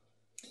tattva,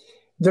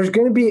 there's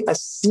going to be a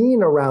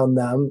scene around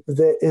them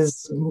that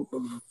is,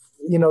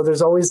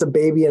 there's always a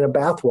baby in a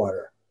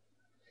bathwater.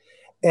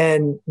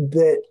 And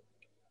that,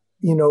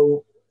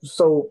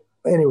 so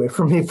anyway,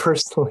 for me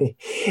personally,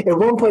 at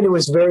one point it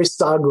was very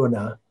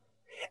saguna.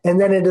 And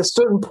then at a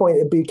certain point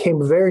it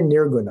became very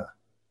nirguna,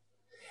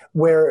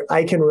 where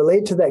I can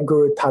relate to that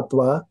guru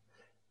tattva.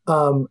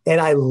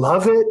 And I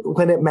love it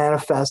when it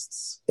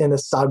manifests in a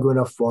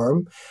saguna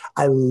form.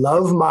 I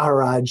love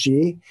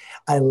Maharaji.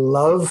 I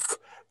love,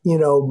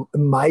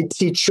 my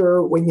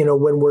teacher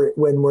when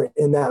we're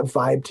in that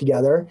vibe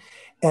together.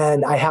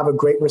 And I have a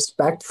great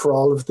respect for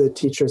all of the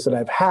teachers that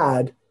I've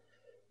had.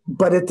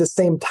 But at the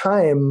same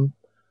time,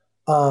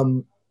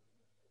 to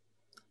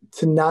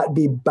not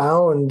be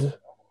bound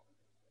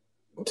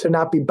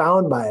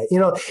by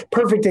it.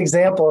 Perfect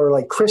example are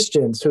like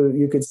Christians who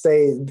you could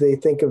say they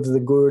think of the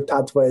guru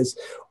tattva as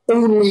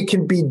only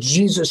can be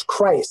Jesus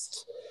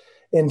Christ.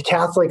 And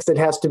Catholics, it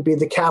has to be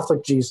the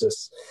Catholic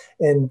Jesus.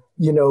 And,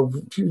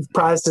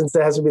 Protestants,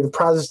 it has to be the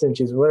Protestant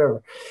Jesus,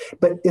 whatever.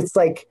 But it's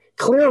like,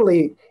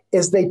 clearly,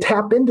 as they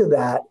tap into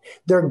that,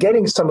 they're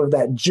getting some of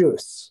that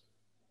juice.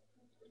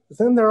 But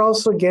then they're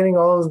also getting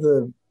all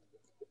the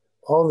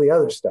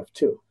other stuff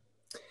too.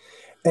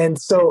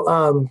 And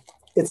so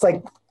it's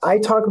like, I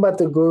talk about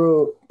the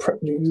guru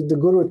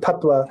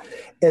tattva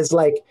as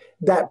like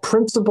that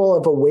principle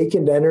of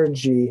awakened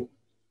energy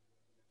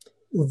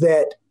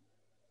that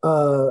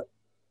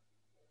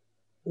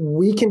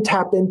we can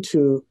tap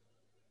into,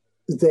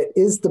 that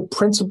is the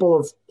principle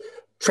of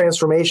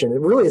transformation.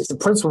 It's the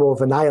principle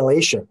of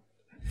annihilation.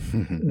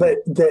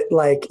 But that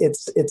like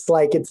it's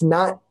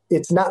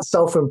not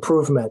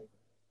self-improvement.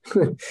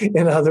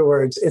 In other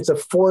words, it's a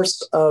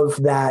force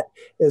of that,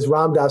 as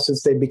Ram Dass would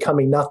say,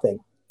 becoming nothing.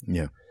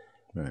 Yeah.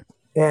 Right.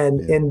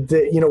 And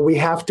we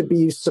have to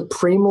be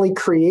supremely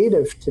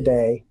creative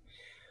today,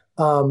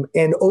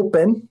 and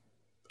open,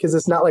 because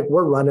it's not like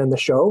we're running the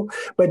show,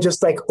 but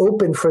just like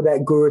open for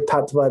that guru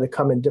tattva to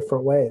come in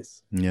different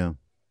ways. Yeah.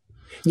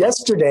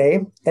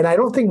 Yesterday, and I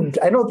don't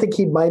think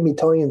he'd mind me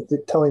telling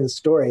the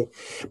story,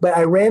 but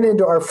I ran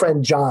into our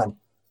friend John.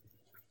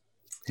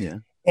 Yeah.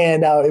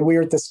 And we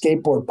were at the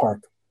skateboard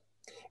park,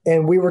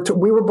 and we were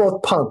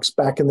both punks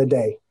back in the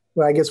day.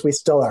 Well, I guess we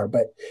still are,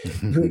 but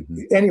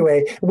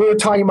anyway, we were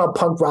talking about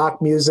punk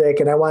rock music,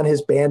 and I wanted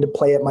his band to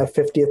play at my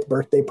 50th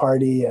birthday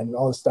party and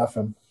all this stuff.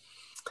 And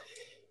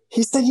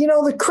he said,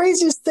 the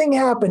craziest thing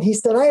happened. He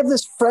said, I have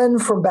this friend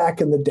from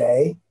back in the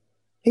day.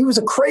 He was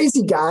a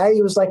crazy guy.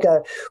 He was like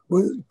a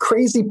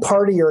crazy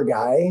partier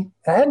guy.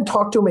 I hadn't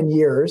talked to him in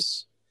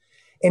years.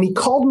 And he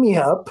called me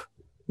up.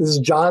 This is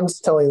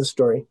John's telling the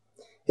story.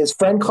 His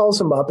friend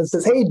calls him up and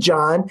says, hey,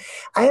 John,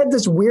 I had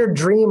this weird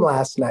dream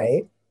last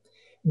night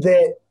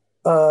that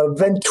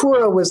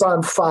Ventura was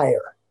on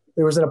fire.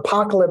 There was an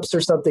apocalypse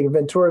or something.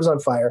 Ventura was on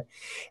fire.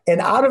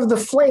 And out of the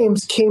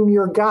flames came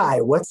your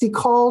guy. What's he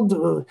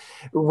called?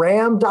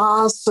 Ram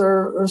Dass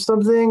or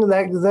something?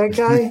 That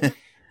guy?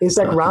 He's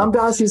like, Ram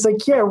Dass? He's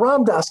like, yeah,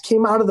 Ram Dass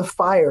came out of the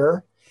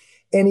fire.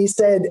 And he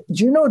said,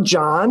 do you know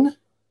John?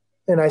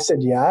 And I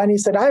said, yeah. And he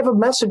said, I have a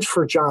message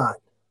for John.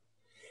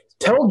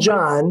 Tell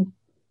John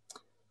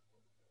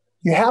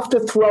you have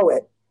to throw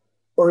it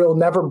or he'll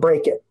never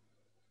break it.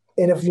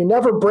 And if you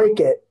never break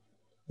it,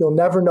 you'll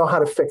never know how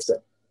to fix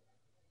it.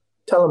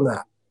 Tell him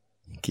that.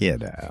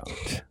 Get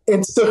out.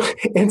 And so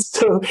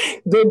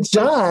then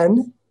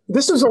John,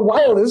 this was a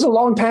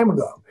long time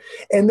ago.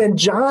 And then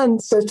John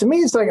says to me,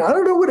 he's like, I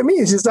don't know what it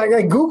means. He's like,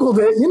 I Googled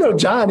it. You know,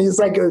 John, he's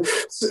like a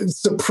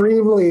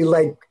supremely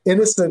like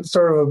innocent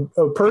sort of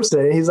a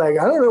person. And he's like,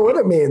 I don't know what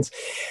it means.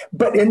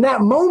 But in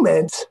that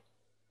moment,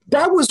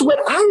 that was what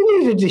I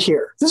needed to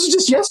hear. This is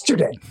just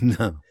yesterday.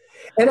 No.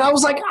 And I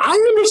was like, I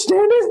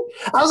understand it.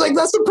 I was like,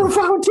 that's a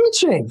profound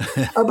teaching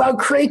about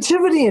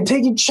creativity and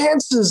taking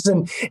chances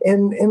and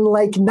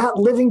like not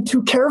living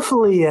too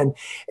carefully. And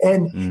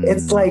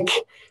it's like,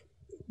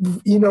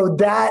 you know,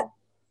 that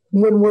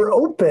when we're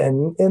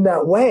open in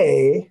that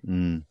way,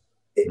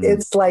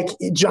 it's like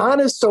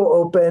John is so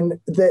open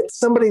that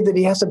somebody that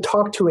he hasn't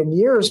talked to in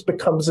years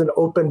becomes an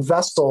open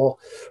vessel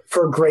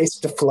for grace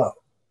to flow.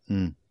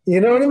 You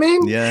know what I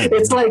mean? Yeah. It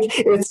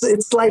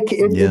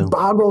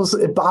boggles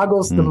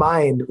the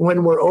mind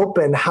when we're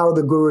open how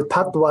the Guru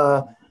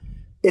Tattva,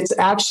 it's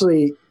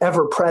actually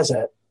ever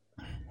present.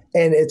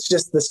 And it's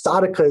just the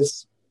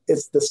sadhaka's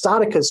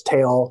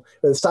tale,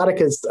 or the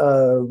sadhaka's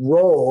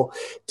role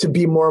to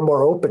be more and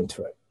more open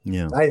to it.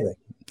 Yeah. I think.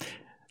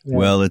 Yeah.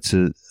 Well,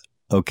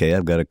 okay,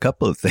 I've got a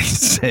couple of things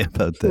to say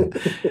about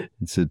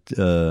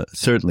that.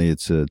 Certainly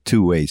it's a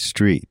two-way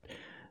street.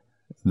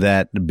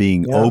 That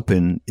being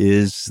open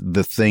is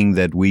the thing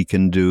that we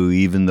can do,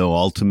 even though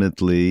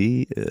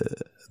ultimately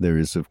there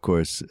is, of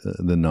course,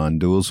 the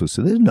non-duals who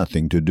say there's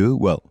nothing to do.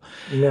 Well,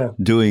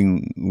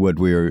 doing what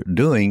we're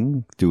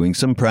doing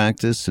some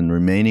practice and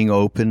remaining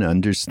open,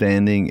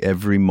 understanding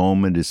every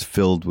moment is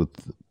filled with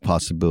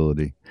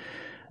possibility.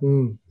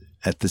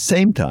 At the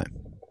same time,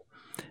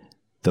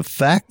 the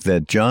fact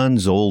that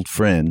John's old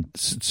friend,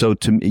 so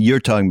to me, you're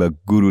talking about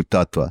Guru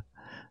Tattva,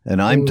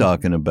 and I'm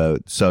talking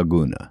about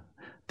Saguna.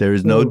 There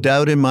is no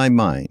doubt in my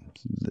mind,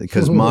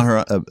 because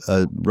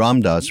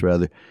Ram Dass,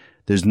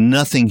 there's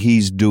nothing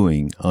he's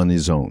doing on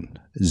his own.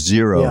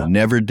 Zero.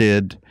 Never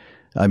did.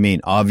 I mean,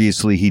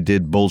 obviously he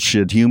did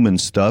bullshit human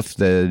stuff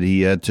that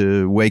he had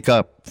to wake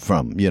up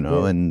from, you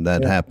know, and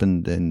that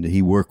happened, and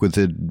he worked with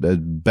it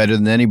better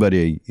than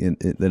anybody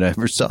that I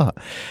ever saw,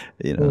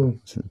 you know,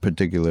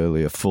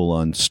 particularly a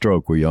full-on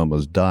stroke where you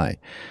almost die.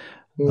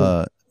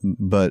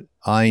 But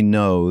I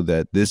know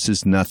that this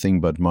is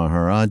nothing but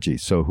Maharaji.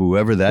 So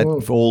whoever that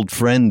old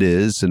friend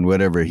is and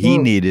whatever he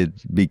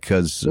needed,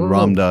 because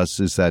Ram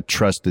Dass is that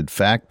trusted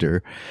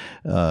factor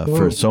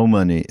for so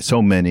many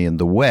in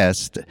the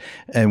West,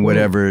 and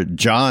whatever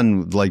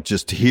John, like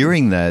just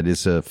hearing that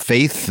is a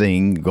faith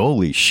thing.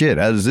 Holy shit,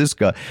 how does this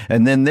go?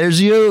 And then there's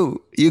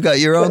you got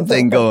your own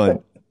thing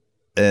going.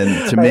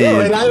 And to me,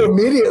 I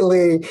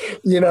immediately,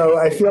 you know,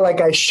 I feel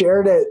like I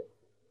shared it.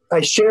 I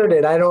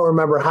don't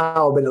remember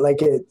how, but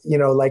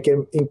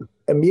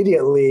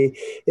immediately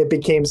it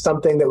became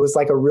something that was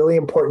like a really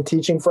important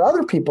teaching for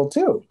other people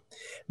too,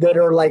 that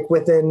are like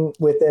within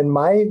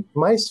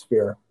my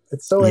sphere.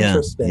 It's so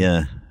interesting.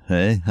 Yeah.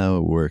 Hey, how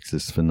it works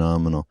is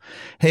phenomenal.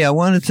 Hey, I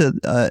wanted to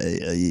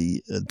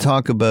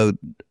talk about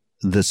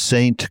the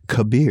Saint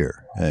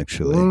Kabir,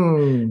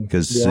 actually,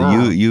 because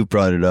you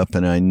brought it up,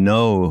 and I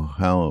know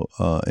how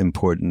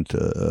important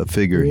a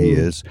figure he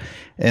is.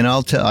 And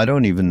I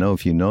don't even know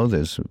if you know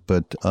this,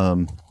 but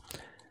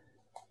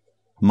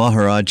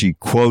Maharaji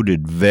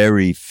quoted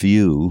very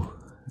few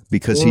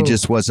because he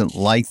just wasn't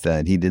like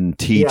that. He didn't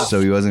teach,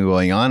 so he wasn't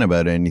going on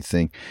about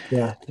anything.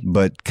 Yeah.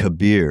 But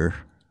Kabir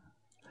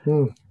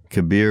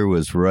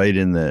was right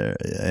in there,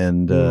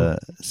 and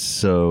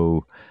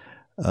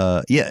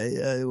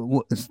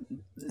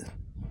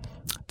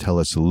tell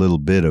us a little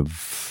bit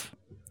of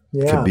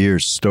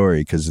Kabir's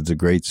story, because it's a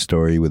great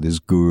story with his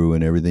guru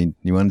and everything.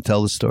 You want to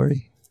tell the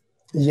story?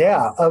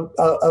 Yeah.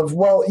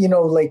 Well, you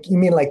know, like, you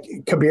mean like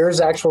Kabir's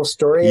actual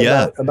story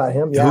about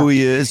him? Yeah. Who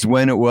he is,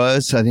 when it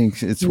was. I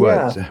think it's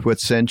what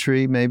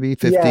century, maybe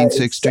 15th,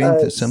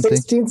 16th, something?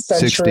 16th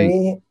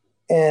century.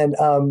 And,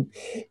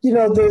 you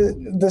know,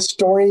 the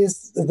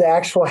stories, the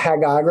actual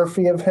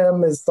hagiography of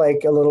him is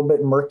like a little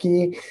bit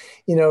murky,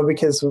 you know,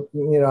 because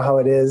you know how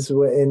it is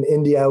in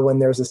India when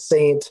there's a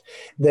saint,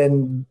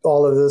 then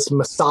all of this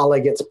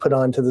masala gets put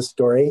onto the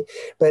story.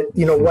 But,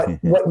 you know,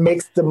 what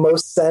makes the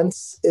most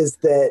sense is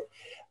that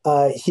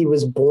he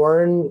was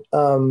born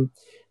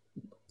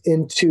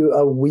into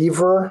a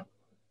weaver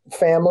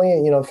family,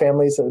 you know,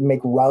 families that make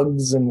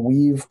rugs and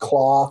weave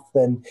cloth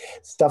and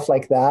stuff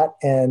like that.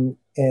 And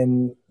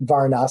in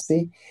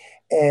Varanasi,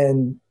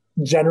 and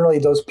generally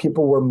those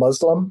people were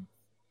Muslim.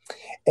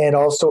 And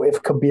also,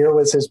 if Kabir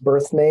was his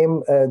birth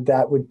name,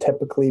 that would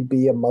typically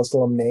be a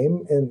Muslim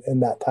name in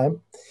that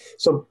time.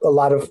 So a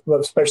lot of,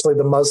 especially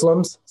the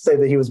Muslims, say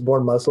that he was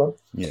born Muslim.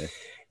 Yeah.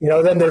 You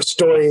know, then there's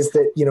stories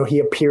that, you know, he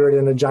appeared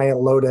in a giant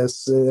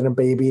lotus and a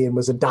baby and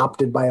was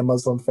adopted by a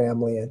Muslim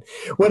family and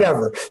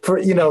whatever. For,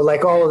 you know,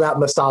 like all of that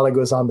masala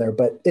goes on there.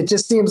 But it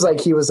just seems like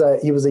he was a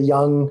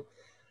young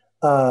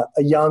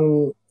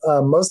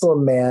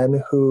Muslim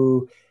man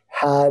who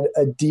had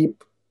a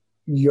deep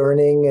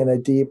yearning and a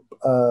deep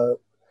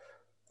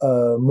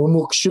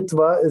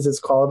mumukshutva, as it's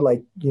called,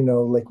 like,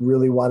 like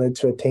really wanted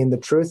to attain the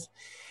truth.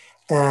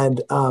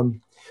 And so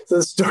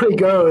the story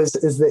goes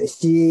is that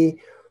he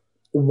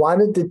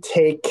wanted to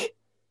take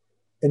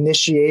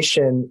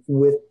initiation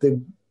with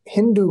the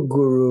Hindu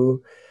guru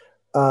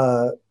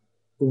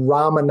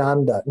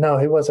Ramananda. No,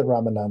 he wasn't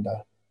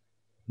Ramananda.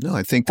 No,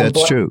 I think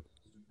that's true.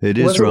 It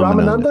is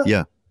Ramananda.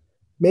 Yeah.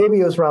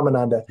 Maybe it was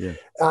Ramananda. Yeah.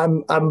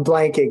 I'm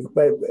blanking,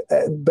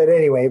 but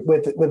anyway,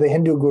 with the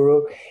Hindu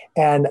guru,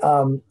 and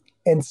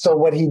so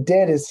what he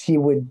did is he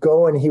would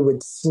go and he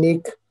would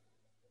sneak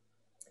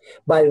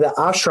by the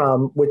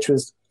ashram, which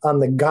was on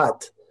the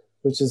Ghat,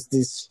 which is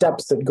these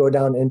steps that go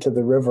down into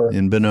the river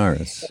in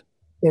Benares.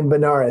 In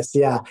Benares,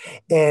 yeah,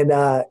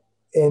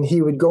 and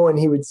he would go and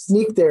he would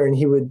sneak there, and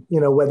he would,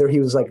 whether he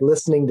was like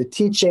listening to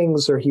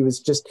teachings or he was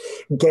just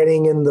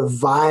getting in the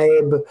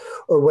vibe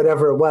or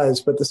whatever it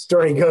was. But the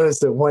story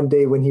goes that one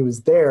day when he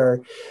was there,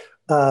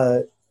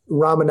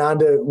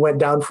 Ramananda went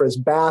down for his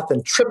bath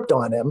and tripped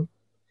on him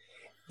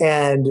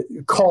and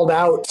called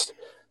out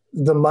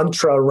the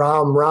mantra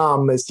Ram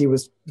Ram as he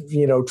was,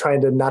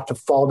 trying to not to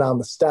fall down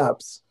the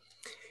steps.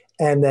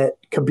 And that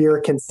Kabir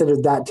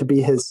considered that to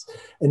be his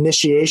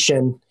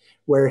initiation,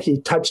 where he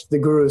touched the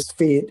guru's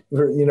feet,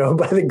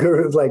 by the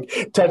guru,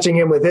 like touching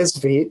him with his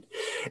feet.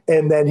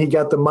 And then he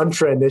got the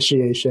mantra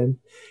initiation.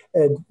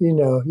 And,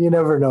 you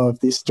never know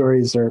if these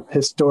stories are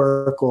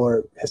historical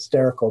or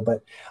hysterical,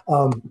 but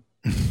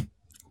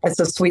it's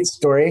a sweet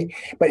story.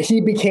 But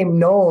he became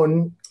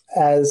known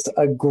as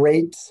a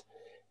great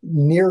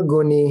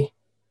Nirguni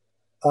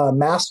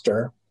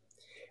master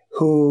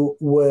who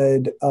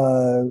would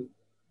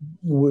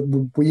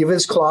weave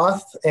his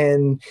cloth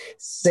and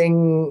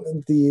sing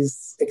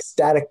these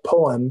ecstatic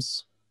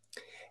poems.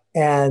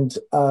 And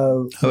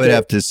I would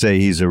have to say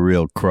he's a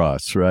real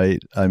cross, right?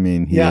 I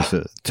mean, he's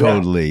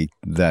totally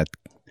that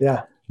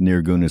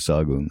Nirguna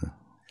Saguna.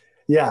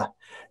 Yeah,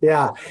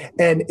 yeah.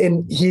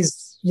 And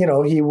he's,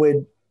 he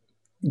would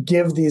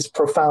give these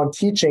profound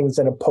teachings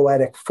in a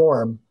poetic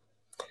form.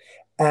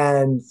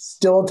 And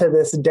still to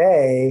this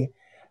day,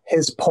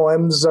 his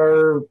poems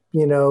are,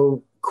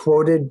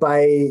 quoted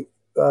by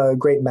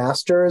great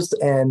masters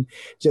and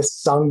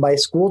just sung by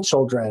school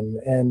children.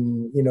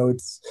 And,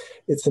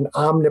 it's an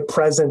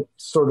omnipresent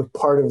sort of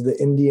part of the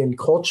Indian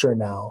culture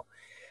now.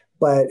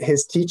 But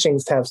his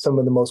teachings have some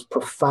of the most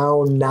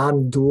profound,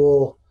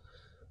 non-dual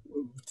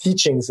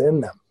teachings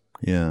in them.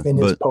 Yeah, in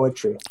his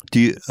poetry.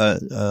 Do you?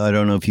 I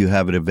don't know if you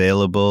have it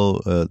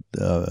available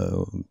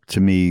to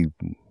me.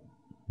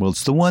 Well,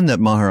 it's the one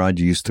that Maharaj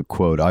used to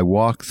quote. I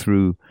walk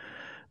through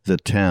the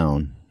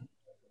town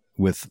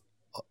with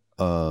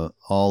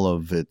all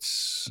of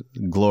its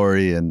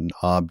glory and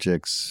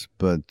objects,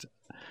 but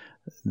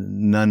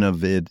none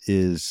of it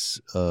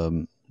is.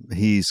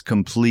 He's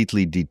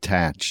completely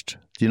detached.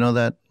 Do you know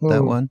that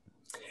one?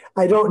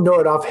 I don't know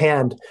it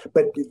offhand,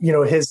 but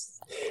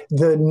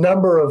the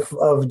number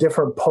of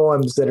different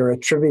poems that are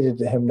attributed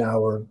to him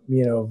now are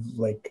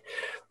like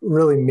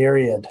really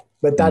myriad.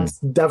 But that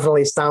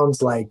definitely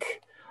sounds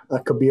like a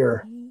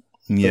Kabir.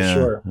 Yeah,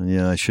 sure.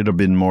 Yeah. I should have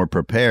been more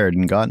prepared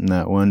and gotten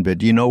that one.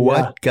 But you know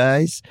what,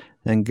 guys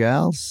and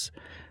gals?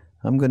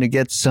 I'm going to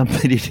get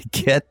somebody to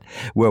get.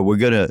 Well,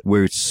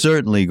 we're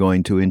certainly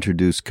going to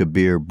introduce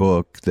Kabir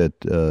book that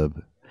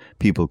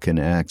people can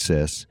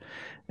access,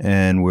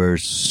 and we're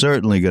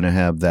certainly going to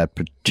have that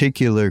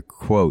particular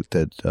quote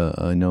that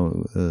I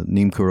know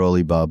Neem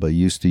Karoli Baba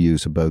used to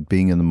use about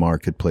being in the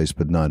marketplace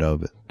but not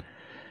of it.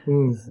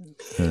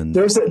 And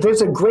there's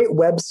a great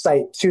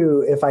website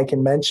too, if I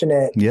can mention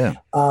it. Yeah.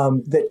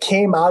 That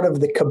came out of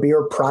the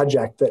Kabir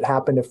project that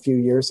happened a few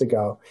years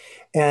ago,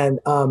 and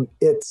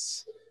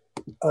it's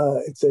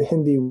a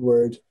Hindi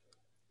word.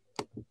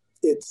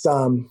 It's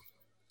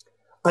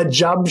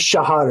Ajab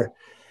Shahar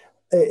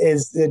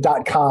is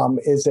 .com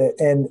is it,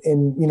 and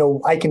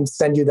I can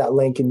send you that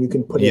link and you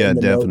can put it in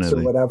the notes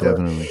or whatever.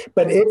 Definitely.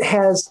 But it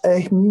has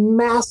a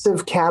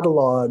massive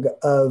catalog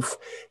of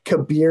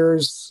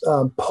Kabir's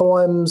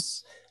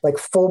poems, like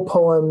full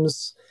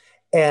poems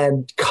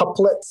and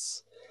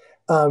couplets.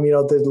 The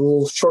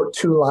little short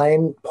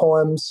 2-line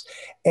poems,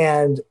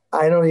 and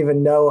I don't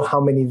even know how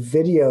many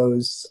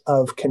videos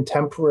of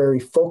contemporary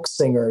folk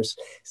singers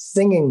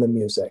singing the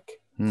music.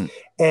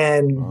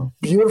 And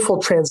beautiful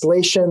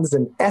translations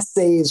and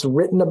essays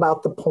written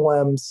about the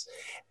poems.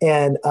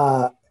 And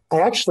I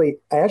actually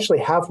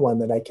have one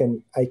that I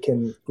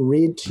can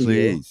read to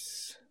you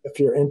if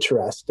you're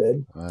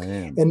interested. I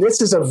am. And this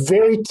is a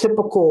very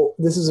typical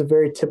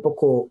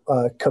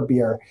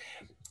Kabir.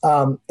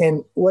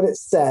 And what it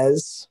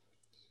says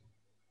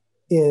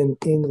in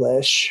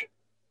English,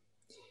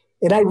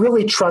 and I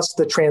really trust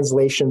the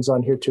translations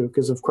on here too,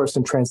 because of course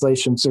in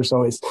translations there's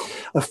always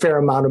a fair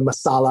amount of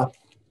masala.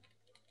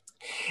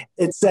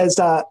 It says,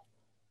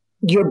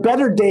 your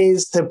better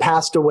days have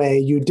passed away.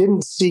 You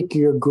didn't seek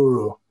your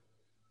guru.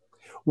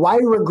 Why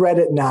regret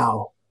it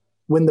now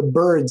when the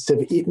birds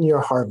have eaten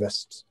your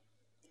harvest?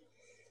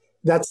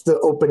 That's the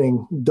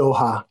opening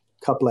Doha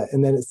couplet.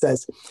 And then it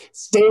says,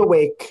 stay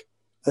awake.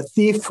 A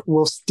thief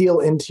will steal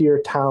into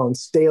your town.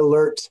 Stay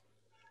alert.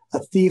 a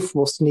thief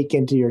will sneak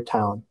into your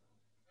town.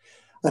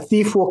 A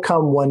thief will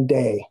come one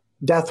day.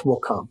 Death will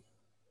come.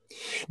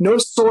 No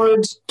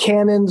swords,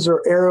 cannons,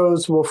 or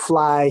arrows will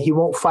fly. He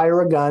won't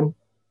fire a gun.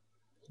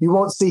 You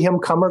won't see him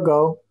come or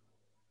go.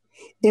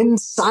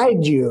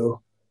 Inside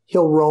you,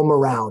 he'll roam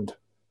around.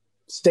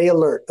 Stay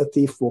alert, a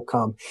thief will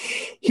come.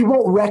 He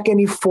won't wreck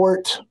any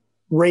fort,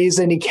 raise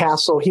any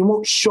castle. He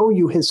won't show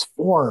you his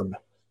form.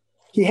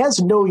 He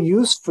has no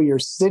use for your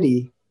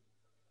city.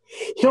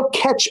 He'll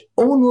catch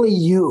only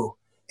you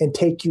and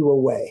take you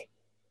away.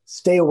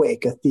 Stay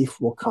awake, a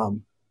thief will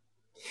come.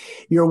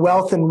 Your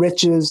wealth and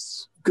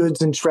riches,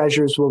 goods and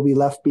treasures will be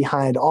left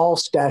behind, all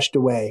stashed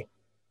away.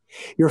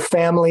 Your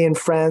family and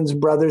friends,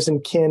 brothers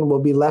and kin will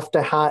be left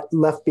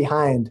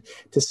behind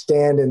to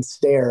stand and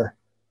stare.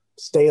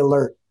 Stay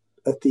alert,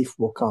 a thief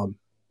will come.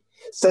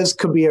 Says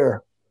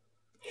Kabir,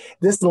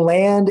 this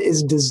land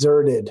is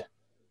deserted.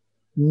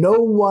 No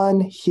one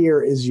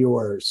here is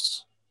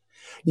yours.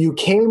 You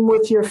came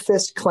with your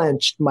fist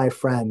clenched, my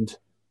friend.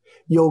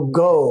 You'll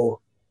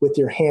go with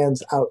your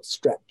hands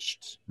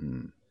outstretched.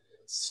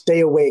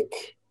 Stay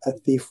awake, a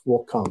thief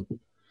will come.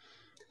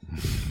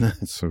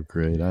 That's so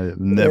great. I've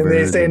never. And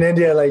they say in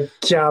India, like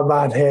 "Kya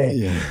baat hai,"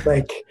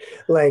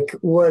 like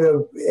what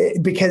a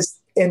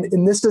because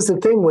and this is the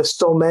thing with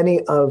so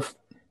many of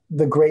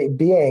the great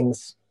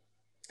beings.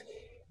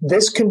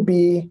 This can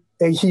be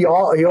he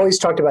always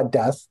talked about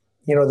death.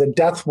 You know, the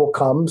death will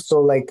come.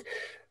 So like,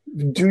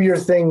 do your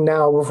thing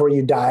now before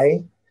you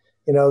die.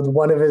 You know,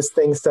 one of his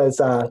things says,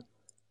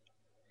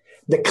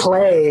 the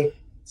clay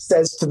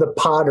says to the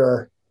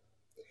potter,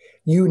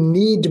 "You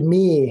need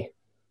me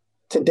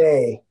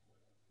today."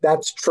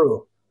 That's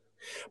true.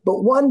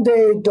 But one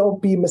day,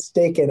 don't be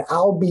mistaken,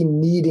 I'll be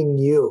needing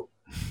you.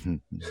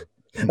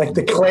 Like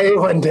the clay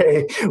one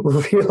day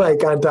will be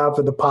like on top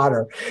of the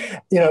potter.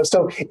 You know,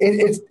 so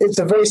it's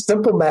a very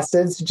simple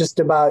message just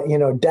about, you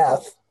know,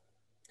 death.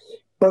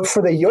 But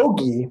for the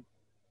yogi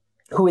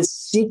who is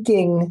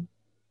seeking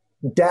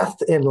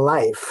death in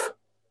life,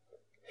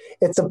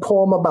 it's a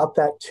poem about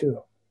that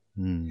too.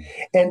 And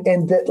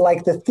that,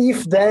 like, the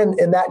thief then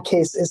in that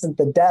case isn't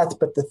the death,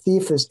 but the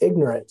thief is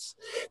ignorance.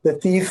 The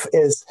thief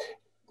is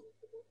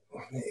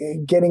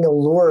getting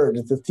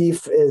allured. The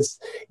thief is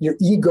your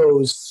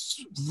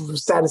ego's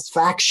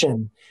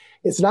satisfaction.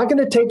 It's not going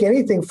to take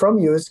anything from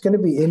you. It's going to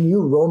be in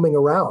you roaming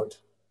around.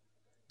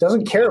 It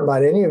doesn't care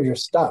about any of your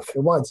stuff. It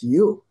wants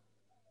you.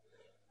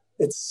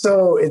 It's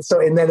so,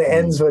 and then it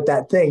ends with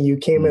that thing. You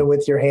came in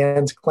with your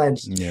hands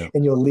clenched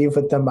and you'll leave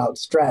with them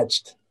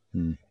outstretched.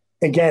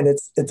 Again,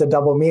 it's a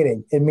double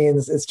meaning. It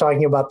means it's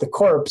talking about the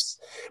corpse,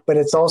 but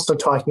it's also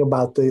talking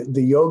about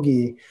the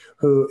yogi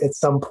who at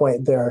some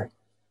point their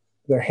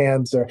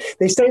hands are.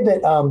 They say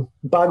that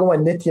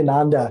Bhagavan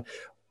Nityananda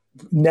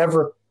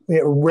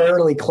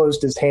rarely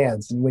closed his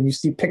hands, and when you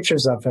see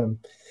pictures of him,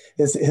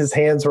 his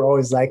hands were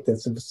always like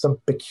this. It was some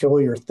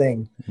peculiar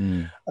thing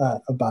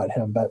about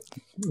him, but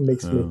it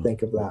makes me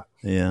think of that.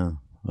 Yeah.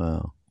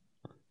 Wow.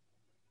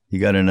 You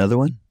got another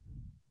one?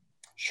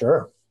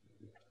 Sure.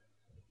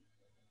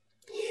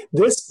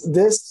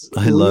 This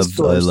I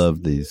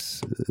love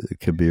these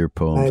Kabir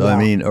poems. I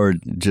mean, or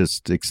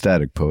just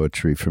ecstatic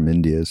poetry from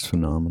India is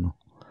phenomenal.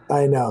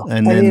 I know.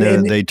 And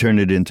then they turn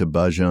it into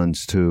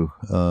bhajans too,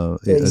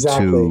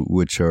 exactly.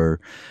 Which are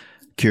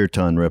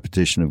kirtan,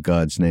 repetition of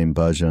God's name.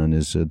 Bhajan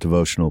is a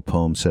devotional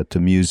poem set to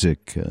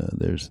music.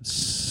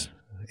 There's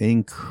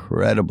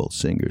incredible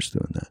singers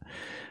doing that.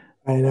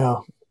 I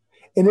know.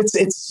 And it's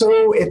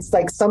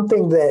like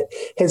something that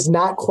has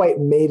not quite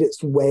made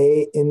its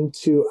way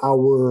into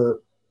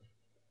our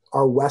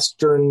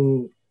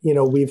Western, you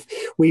know,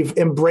 we've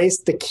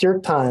embraced the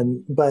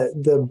kirtan, but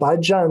the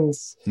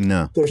bhajans,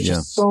 there's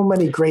just so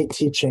many great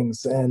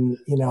teachings, and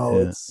you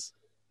know,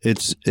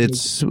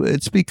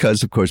 it's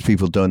because, of course,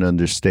 people don't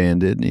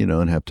understand it, you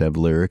know, and have to have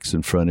lyrics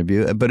in front of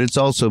you. But it's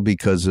also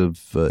because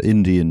of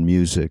Indian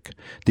music.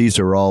 These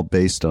are all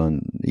based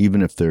on,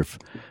 even if they're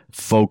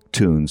folk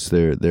tunes,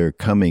 they're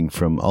coming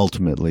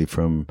ultimately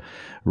from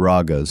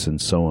ragas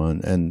and so on,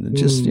 and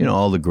just you know,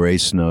 all the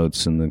grace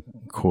notes and the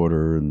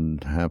quarter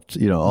and half,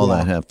 you know, all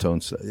that half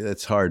tones.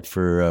 It's hard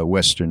for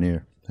Western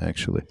ear,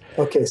 actually.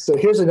 Okay, so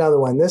here's another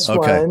one. This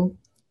one,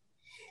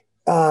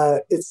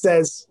 it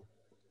says,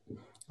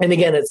 and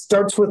again, it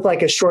starts with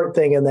like a short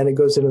thing and then it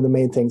goes into the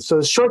main thing. So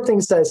the short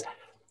thing says,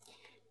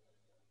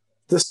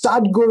 the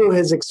Sadguru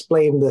has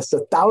explained this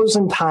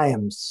 1,000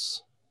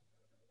 times.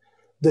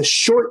 The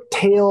short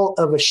tail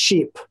of a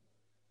sheep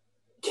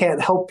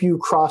can't help you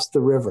cross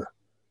the river.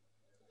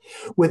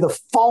 With a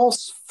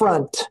false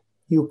front,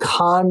 you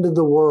conned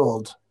the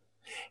world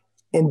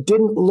and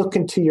didn't look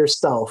into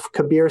yourself.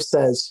 Kabir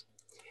says,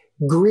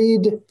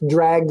 greed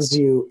drags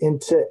you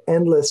into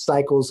endless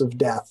cycles of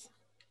death.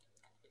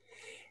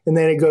 And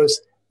then it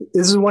goes,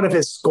 this is one of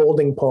his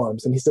scolding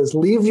poems. And he says,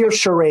 leave your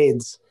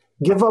charades,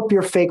 give up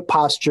your fake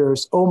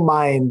postures. O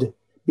mind,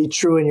 be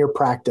true in your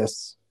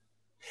practice.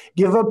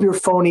 Give up your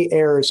phony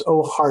airs,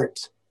 O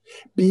heart.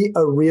 Be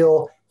a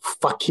real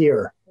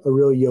fakir, a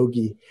real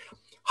yogi.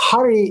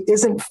 Hari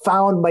isn't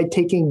found by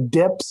taking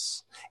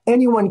dips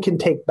Anyone can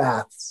take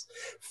baths.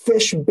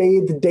 Fish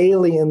bathe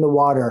daily in the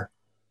water,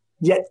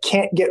 yet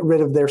can't get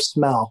rid of their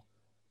smell.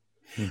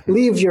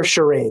 Leave your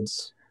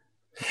charades.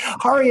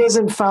 Hari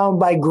isn't found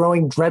by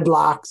growing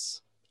dreadlocks.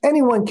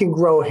 Anyone can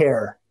grow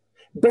hair.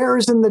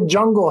 Bears in the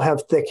jungle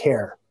have thick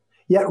hair,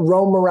 yet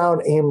roam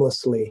around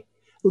aimlessly.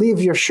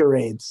 Leave your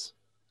charades.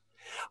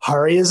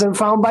 Hari isn't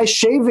found by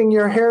shaving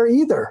your hair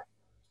either.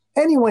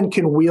 Anyone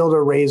can wield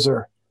a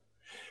razor.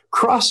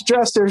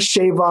 Cross-dressers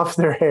shave off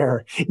their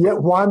hair,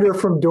 yet wander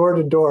from door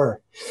to door.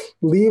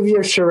 Leave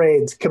your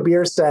charades.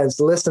 Kabir says,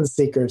 listen,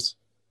 seekers.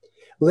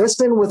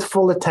 Listen with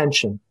full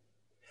attention.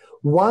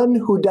 One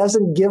who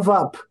doesn't give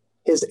up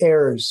his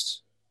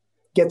heirs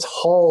gets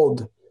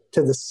hauled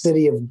to the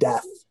city of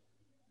death.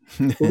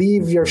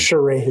 Leave your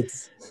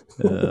charades.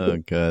 Oh,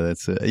 God,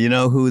 that's you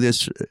know who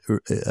this,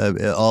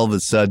 all of a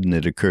sudden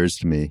it occurs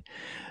to me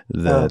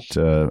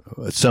that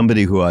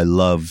somebody who I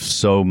love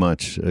so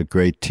much, a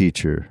great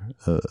teacher,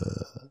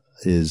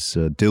 is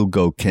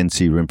Dilgo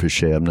Khyentse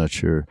Rinpoche. I'm not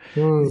sure.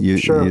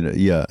 Sure. You know,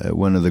 yeah,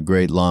 one of the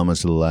great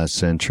lamas of the last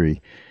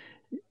century.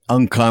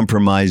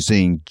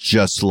 Uncompromising,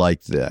 just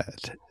like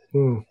that.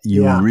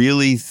 You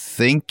really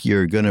think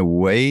you're going to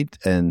wait,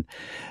 and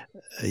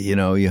you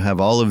know you have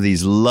all of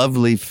this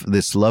lovely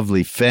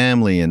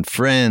family and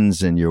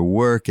friends and your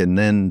work, and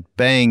then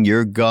bang,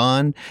 you're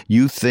gone.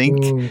 You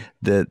think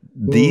that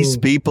these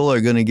people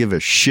are going to give a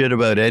shit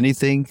about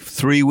anything?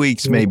 3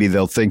 weeks, maybe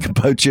they'll think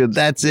about you.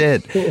 That's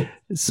it.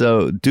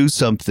 So do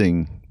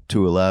something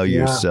to allow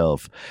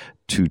yourself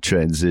to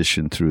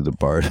transition through the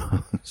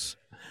bardos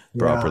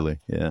properly.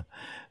 Yeah.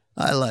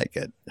 I like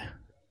it.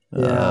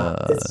 Yeah.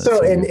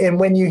 And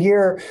when you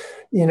hear,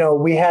 you know,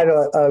 we had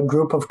a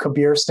group of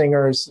Kabir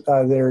singers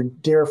that are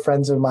dear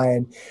friends of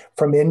mine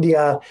from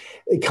India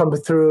come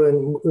through,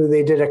 and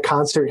they did a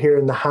concert here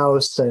in the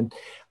house. And,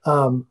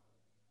 you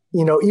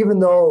know, even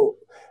though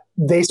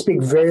they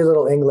speak very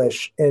little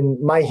English and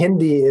my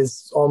Hindi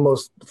is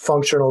almost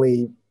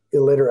functionally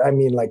illiterate, I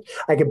mean, like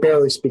I could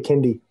barely speak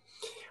Hindi,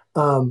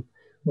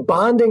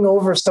 bonding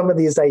over some of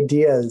these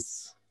ideas,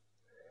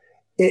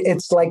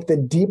 it's like the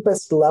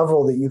deepest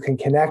level that you can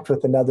connect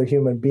with another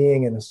human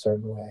being in a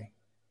certain way.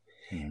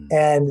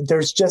 And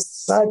there's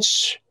just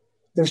such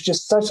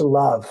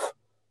love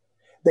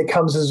that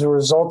comes as a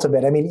result of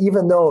it. I mean,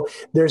 even though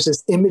there's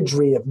this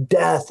imagery of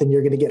death and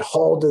you're going to get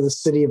hauled to the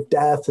city of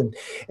death and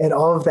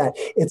all of that,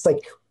 it's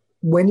like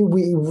when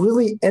we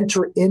really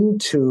enter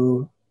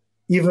into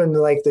even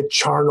like the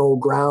charnel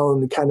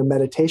ground kind of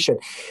meditation,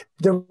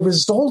 the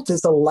result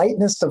is a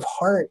lightness of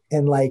heart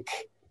and like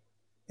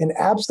an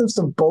absence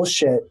of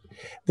bullshit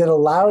that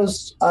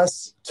allows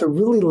us to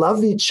really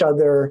love each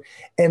other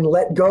and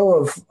let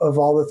go of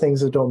all the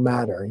things that don't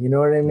matter. You know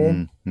what I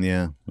mean?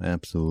 Yeah,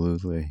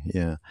 absolutely.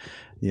 Yeah.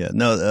 Yeah.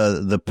 No,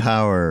 the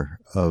power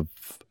of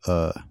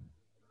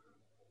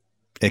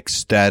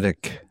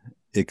ecstatic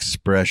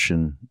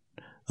expression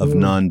of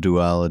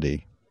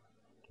non-duality,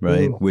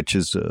 right? Which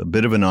is a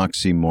bit of an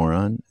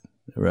oxymoron,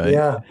 right?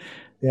 Yeah.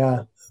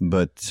 Yeah.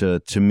 But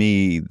to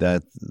me,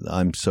 that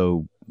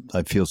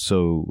I feel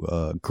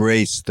so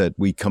graced that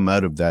we come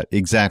out of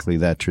exactly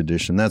that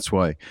tradition. That's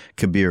why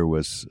Kabir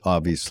was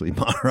obviously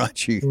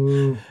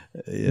Maharaji.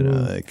 You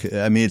know,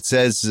 I mean, it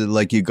says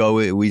like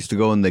we used to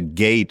go in the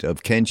gate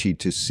of Khyentse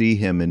to see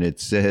him, and it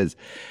says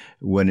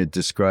when it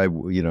described,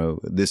 you know,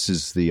 this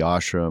is the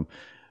ashram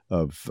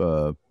of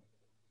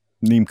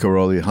Neem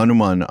Karoli,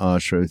 Hanuman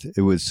ashram.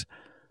 It was,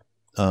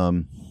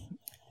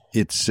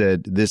 it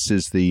said this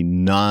is the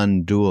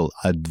non-dual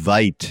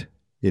Advait.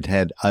 It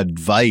had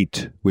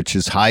Advait, which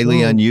is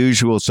highly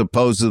unusual,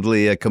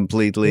 supposedly a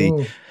completely,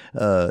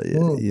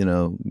 you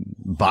know,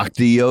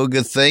 bhakti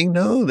yoga thing.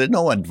 No, there's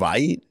no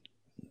Advait.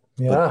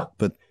 Yeah.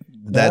 But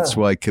that's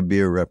why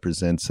Kabir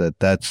represents that.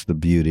 That's the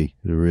beauty,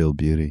 the real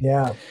beauty.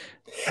 Yeah.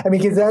 I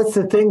mean, because that's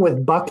the thing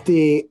with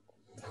bhakti,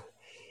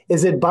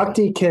 is that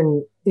bhakti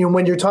can, you know,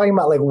 when you're talking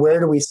about like, where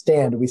do we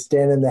stand? Do we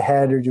stand in the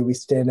head or do we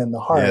stand in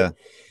the heart? Yeah.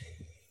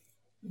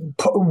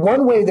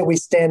 One way that we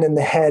stand in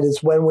the head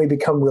is when we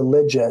become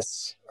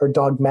religious or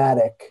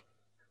dogmatic.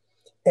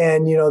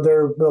 And, you know,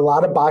 there are a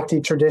lot of bhakti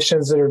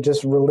traditions that are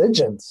just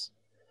religions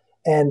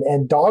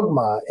and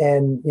dogma.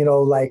 And, you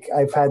know, like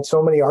I've had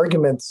so many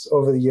arguments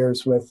over the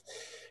years with,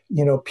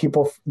 you know,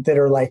 people that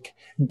are like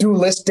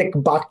dualistic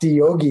bhakti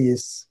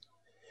yogis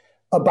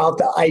about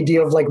the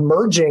idea of like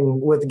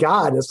merging with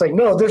God. It's like,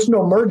 no, there's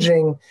no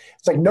merging.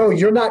 It's like, no,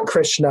 you're not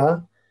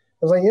Krishna.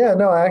 I was like, yeah,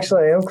 no,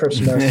 actually I am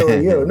Krishna. So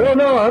are you.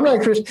 No, I'm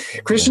not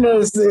Krishna. Krishna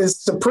is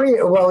supreme.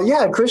 Well,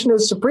 yeah, Krishna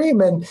is supreme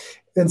and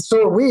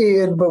so are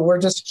we, but we're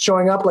just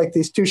showing up like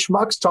these two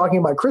schmucks talking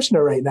about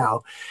Krishna right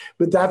now.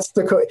 But that's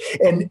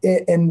and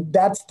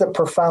that's the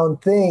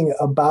profound thing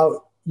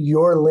about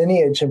your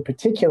lineage in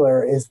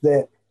particular, is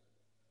that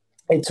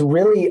it's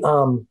really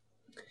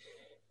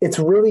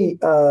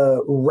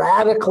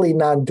radically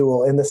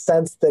non-dual in the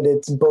sense that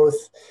it's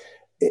both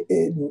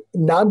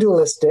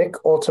non-dualistic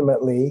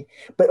ultimately,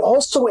 but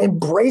also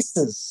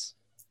embraces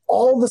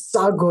all the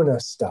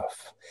saguna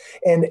stuff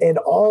and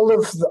all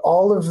of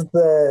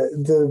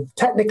the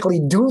technically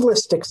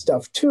dualistic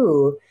stuff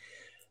too.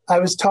 I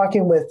was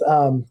talking with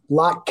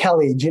Locke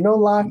Kelly. Do you know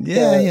Locke?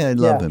 Yeah, I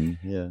love him.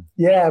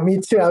 Yeah,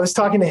 me too. I was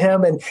talking to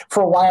him, and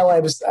for a while,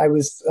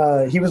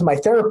 he was my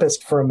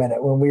therapist for a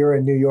minute when we were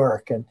in New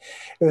York, and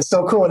it was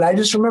so cool. And I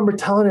just remember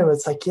telling him,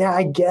 it's like, yeah,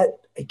 I get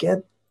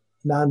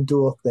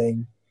non-dual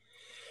thing.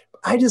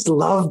 I just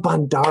love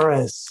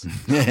bandaras.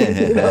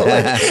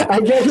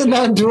 I get the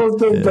non-dual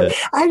thing, but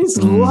I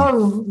just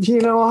love,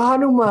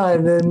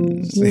 Hanuman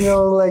and,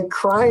 like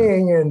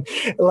crying and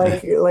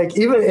like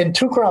even in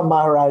Tukaram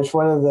Maharaj,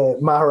 one of the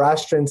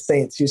Maharashtrian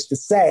saints used to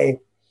say,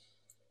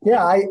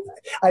 yeah,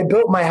 I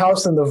built my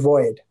house in the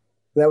void.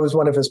 That was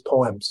one of his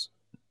poems.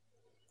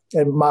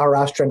 And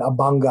Maharashtrian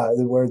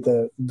Abhanga, were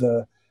the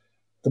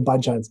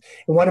bhajans.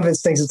 And one of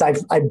his things is,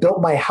 I built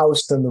my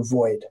house in the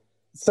void.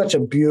 It's such a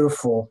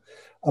beautiful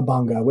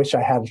Abhanga. I wish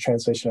I had a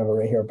translation of it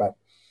right here, but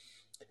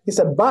he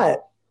said,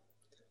 but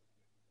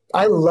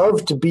I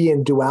love to be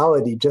in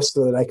duality just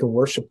so that I can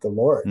worship the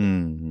Lord.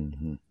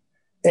 Mm-hmm.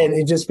 And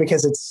it just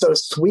because it's so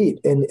sweet.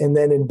 And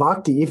then in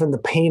bhakti, even the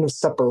pain of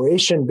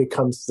separation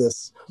becomes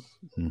this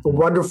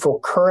wonderful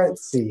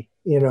currency,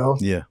 Yeah.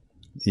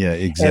 Yeah,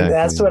 exactly. And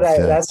that's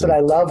what I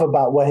love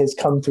about what has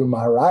come through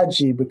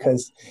Maharaji,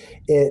 because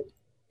it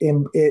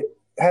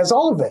has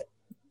all of it.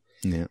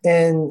 Yeah.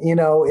 And,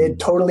 it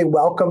totally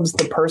welcomes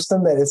the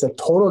person that is a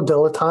total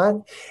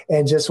dilettante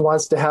and just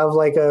wants to have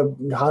like a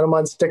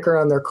Hanuman sticker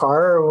on their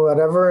car or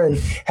whatever and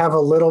have a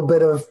little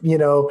bit of,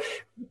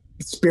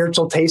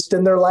 spiritual taste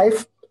in their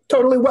life.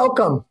 Totally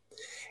welcome.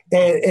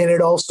 And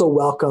it also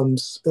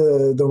welcomes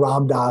the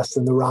Ramdas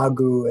and the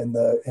Raghu and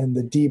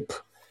the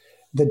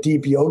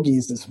deep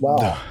yogis as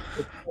well.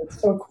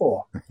 It's so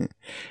cool.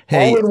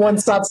 Hey, all in one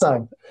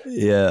satsang.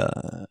 Yeah.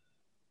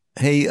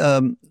 Hey,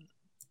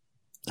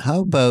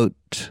 how about,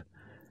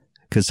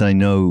 because I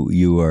know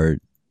you are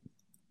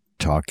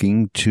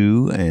talking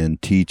to and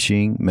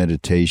teaching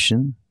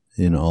meditation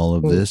in all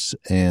of this,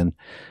 and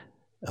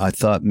I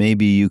thought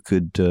maybe you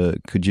could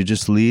you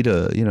just lead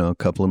a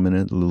couple of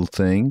minute little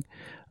thing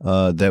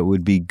that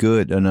would be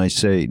good. And I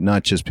say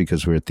not just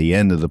because we're at the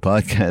end of the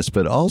podcast,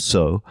 but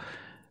also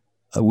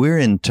we're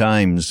in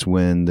times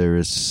when there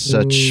is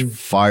such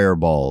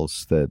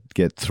fireballs that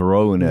get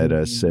thrown at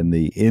us, and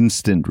the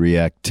instant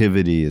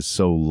reactivity is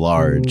so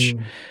large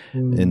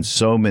in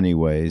so many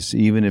ways.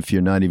 Even if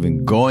you're not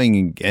even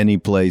going any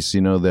place,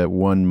 that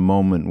one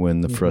moment when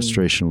the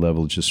frustration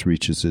level just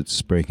reaches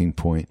its breaking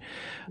point.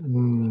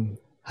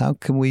 How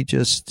can we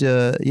just,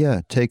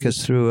 take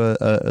us through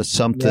a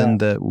something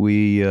that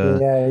we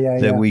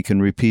that we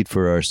can repeat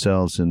for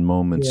ourselves in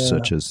moments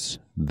such as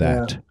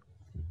that?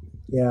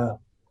 Yeah.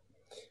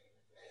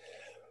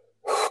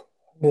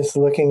 Just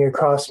looking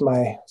across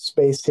my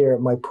space here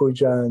at my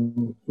puja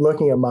and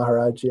looking at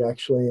Maharaji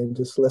actually and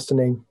just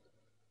listening.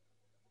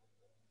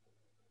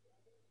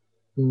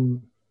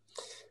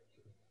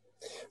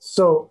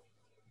 So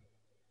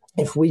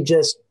if we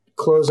just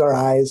close our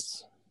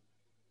eyes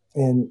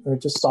or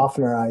just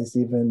soften our eyes,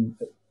 even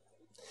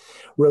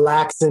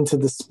relax into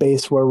the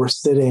space where we're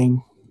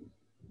sitting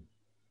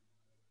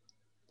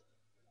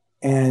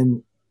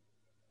and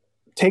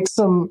take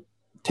some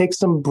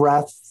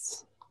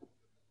breaths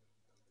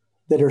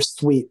that are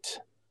sweet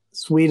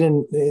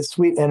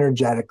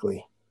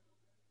energetically.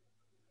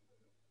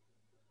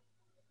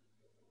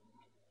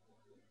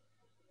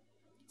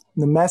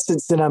 The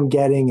message that I'm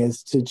getting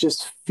is to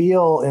just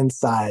feel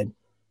inside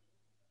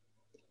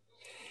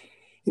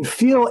and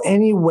feel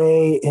any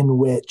way in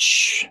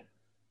which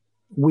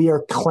we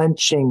are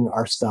clenching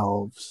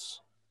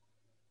ourselves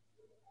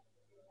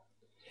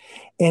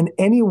and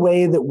any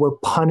way that we're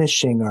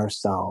punishing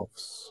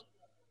ourselves.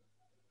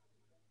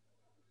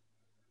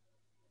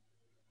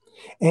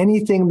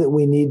 Anything that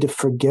we need to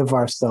forgive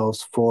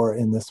ourselves for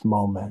in this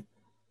moment.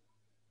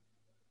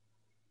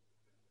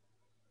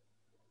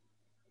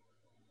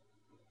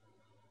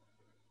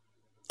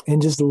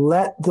 And just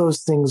let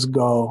those things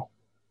go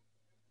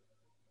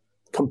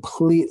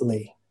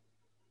completely.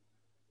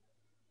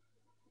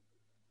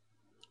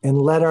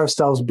 And let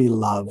ourselves be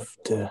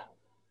loved.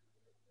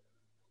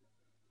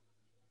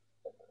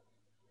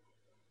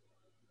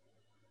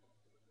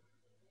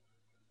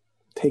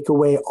 Take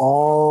away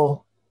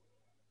all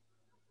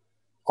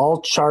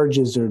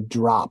charges are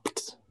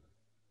dropped.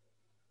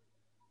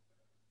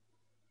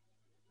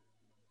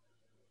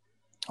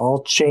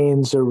 All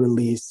chains are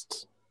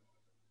released.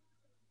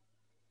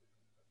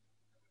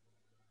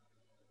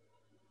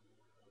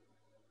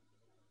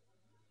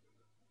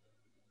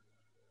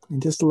 And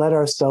just let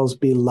ourselves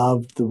be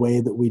loved the way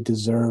that we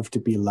deserve to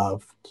be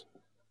loved.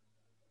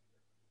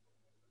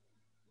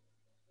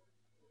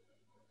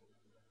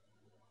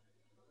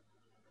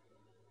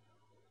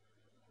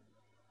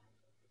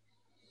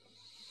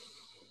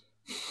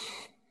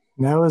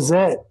 That was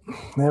it.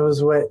 That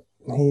was what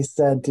he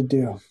said to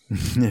do.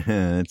 Yeah,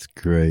 that's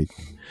great.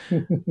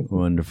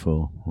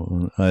 Wonderful.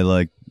 Well, I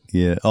like,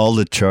 all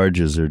the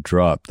charges are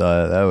dropped.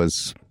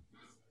 That's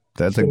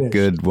finished. A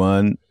good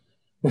one.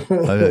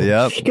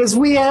 Yep. Because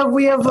we have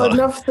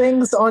enough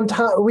things on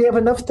top. We have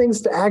enough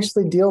things to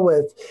actually deal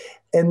with,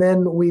 and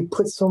then we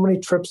put so many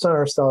trips on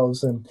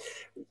ourselves and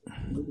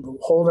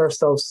hold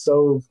ourselves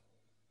so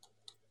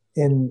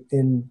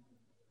in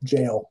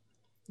jail,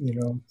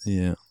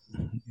 Yeah.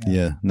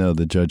 No,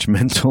 the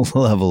judgmental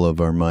level of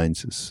our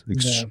minds is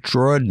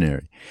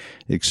extraordinary.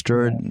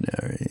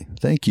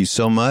 Thank you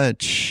so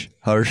much,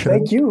 Harsha.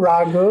 Thank you,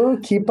 Raghu.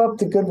 Keep up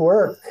the good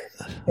work,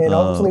 and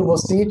hopefully we'll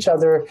see each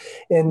other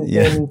in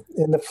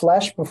the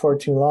flesh before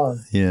too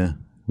long. Yeah,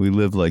 we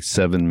live like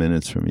 7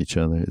 minutes from each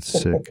other. It's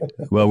sick.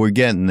 Well, we're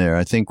getting there.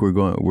 I think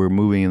we're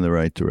moving in the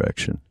right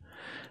direction.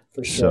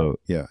 For sure. So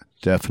yeah,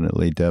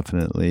 definitely.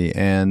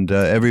 And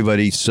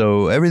everybody,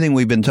 so everything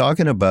we've been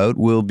talking about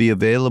will be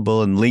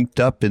available and linked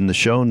up in the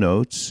show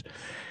notes,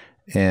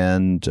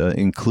 and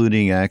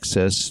including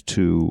access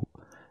to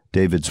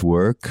David's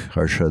work,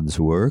 Harshada's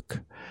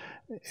work,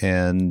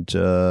 and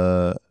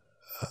one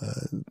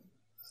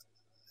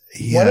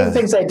of the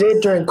things I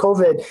did during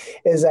COVID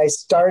is I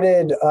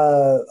started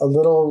a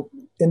little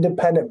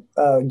independent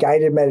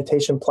guided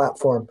meditation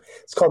platform.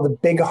 It's called the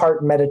Big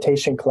Heart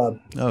Meditation Club.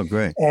 Oh,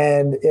 great.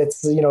 And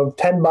it's,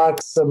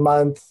 $10 a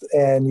month,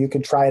 and you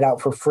can try it out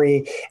for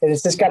free. And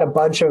it's just got a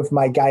bunch of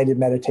my guided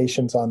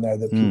meditations on there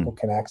that people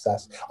can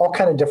access. All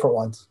kind of different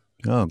ones.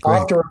 Oh, great. I'll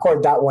have to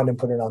record that one and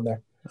put it on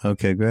there.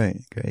 Okay,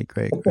 great.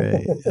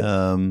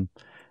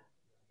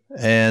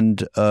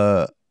 And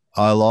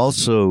I'll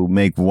also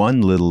make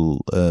one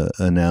little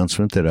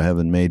announcement that I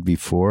haven't made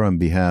before on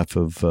behalf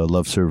of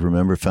Love, Serve,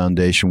 Remember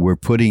Foundation. We're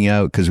putting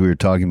out, because we were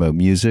talking about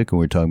music and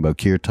we were talking about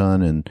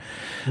kirtan and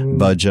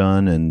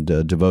bhajan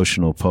and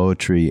devotional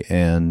poetry.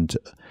 And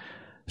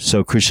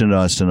so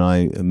Krishnadas and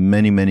I,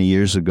 many, many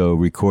years ago,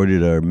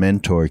 recorded our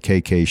mentor,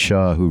 K.K.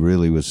 Shah, who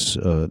really was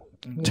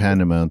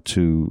tantamount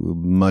to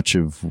much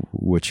of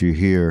what you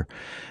hear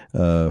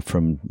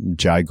from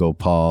Jai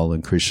Gopal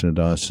and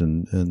Krishnadas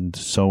and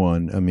so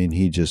on. I mean,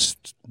 he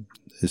just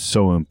is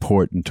so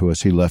important to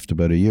us. He left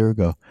about a year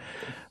ago,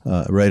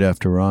 right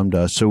after Ram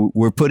Dass. So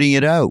we're putting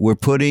it out. We're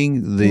putting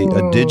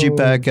a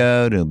digipack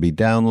out. It'll be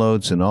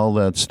downloads and all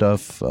that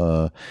stuff.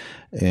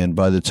 And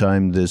by the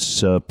time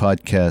this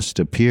podcast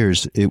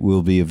appears, it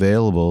will be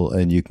available,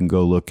 and you can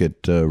go look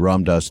at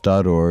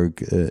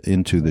ramdas.org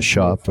into the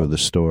shop or the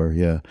store.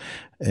 Yeah.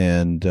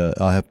 And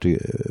I'll have to,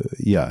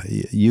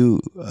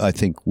 you, I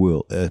think,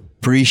 will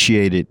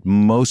appreciate it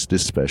most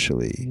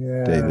especially,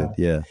 David.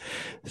 Yeah.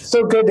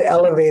 So good to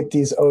elevate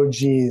these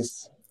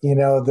OGs,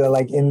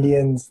 the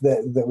Indians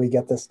that we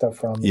get this stuff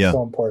from. It's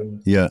so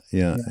important. Yeah.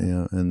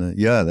 And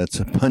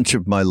that's a bunch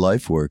of my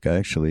life work,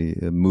 actually,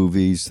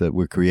 movies that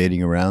we're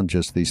creating around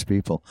just these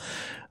people.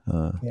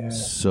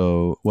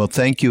 So, well,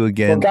 thank you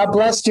again. Well, God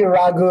bless you,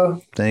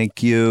 Raghu.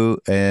 Thank you.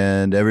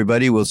 And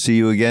everybody, we'll see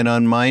you again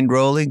on Mind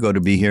Rolling. Go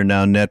to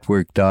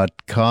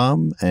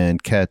BeHereNowNetwork.com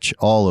and catch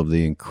all of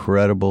the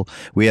incredible.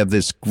 We have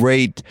this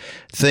great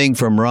thing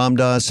from Ram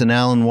Dass and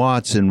Alan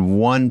Watts in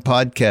one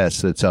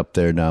podcast that's up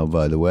there now,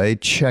 by the way.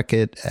 Check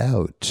it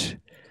out.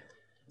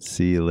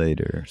 See you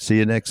later. See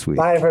you next week.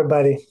 Bye,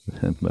 everybody.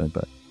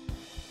 Bye-bye.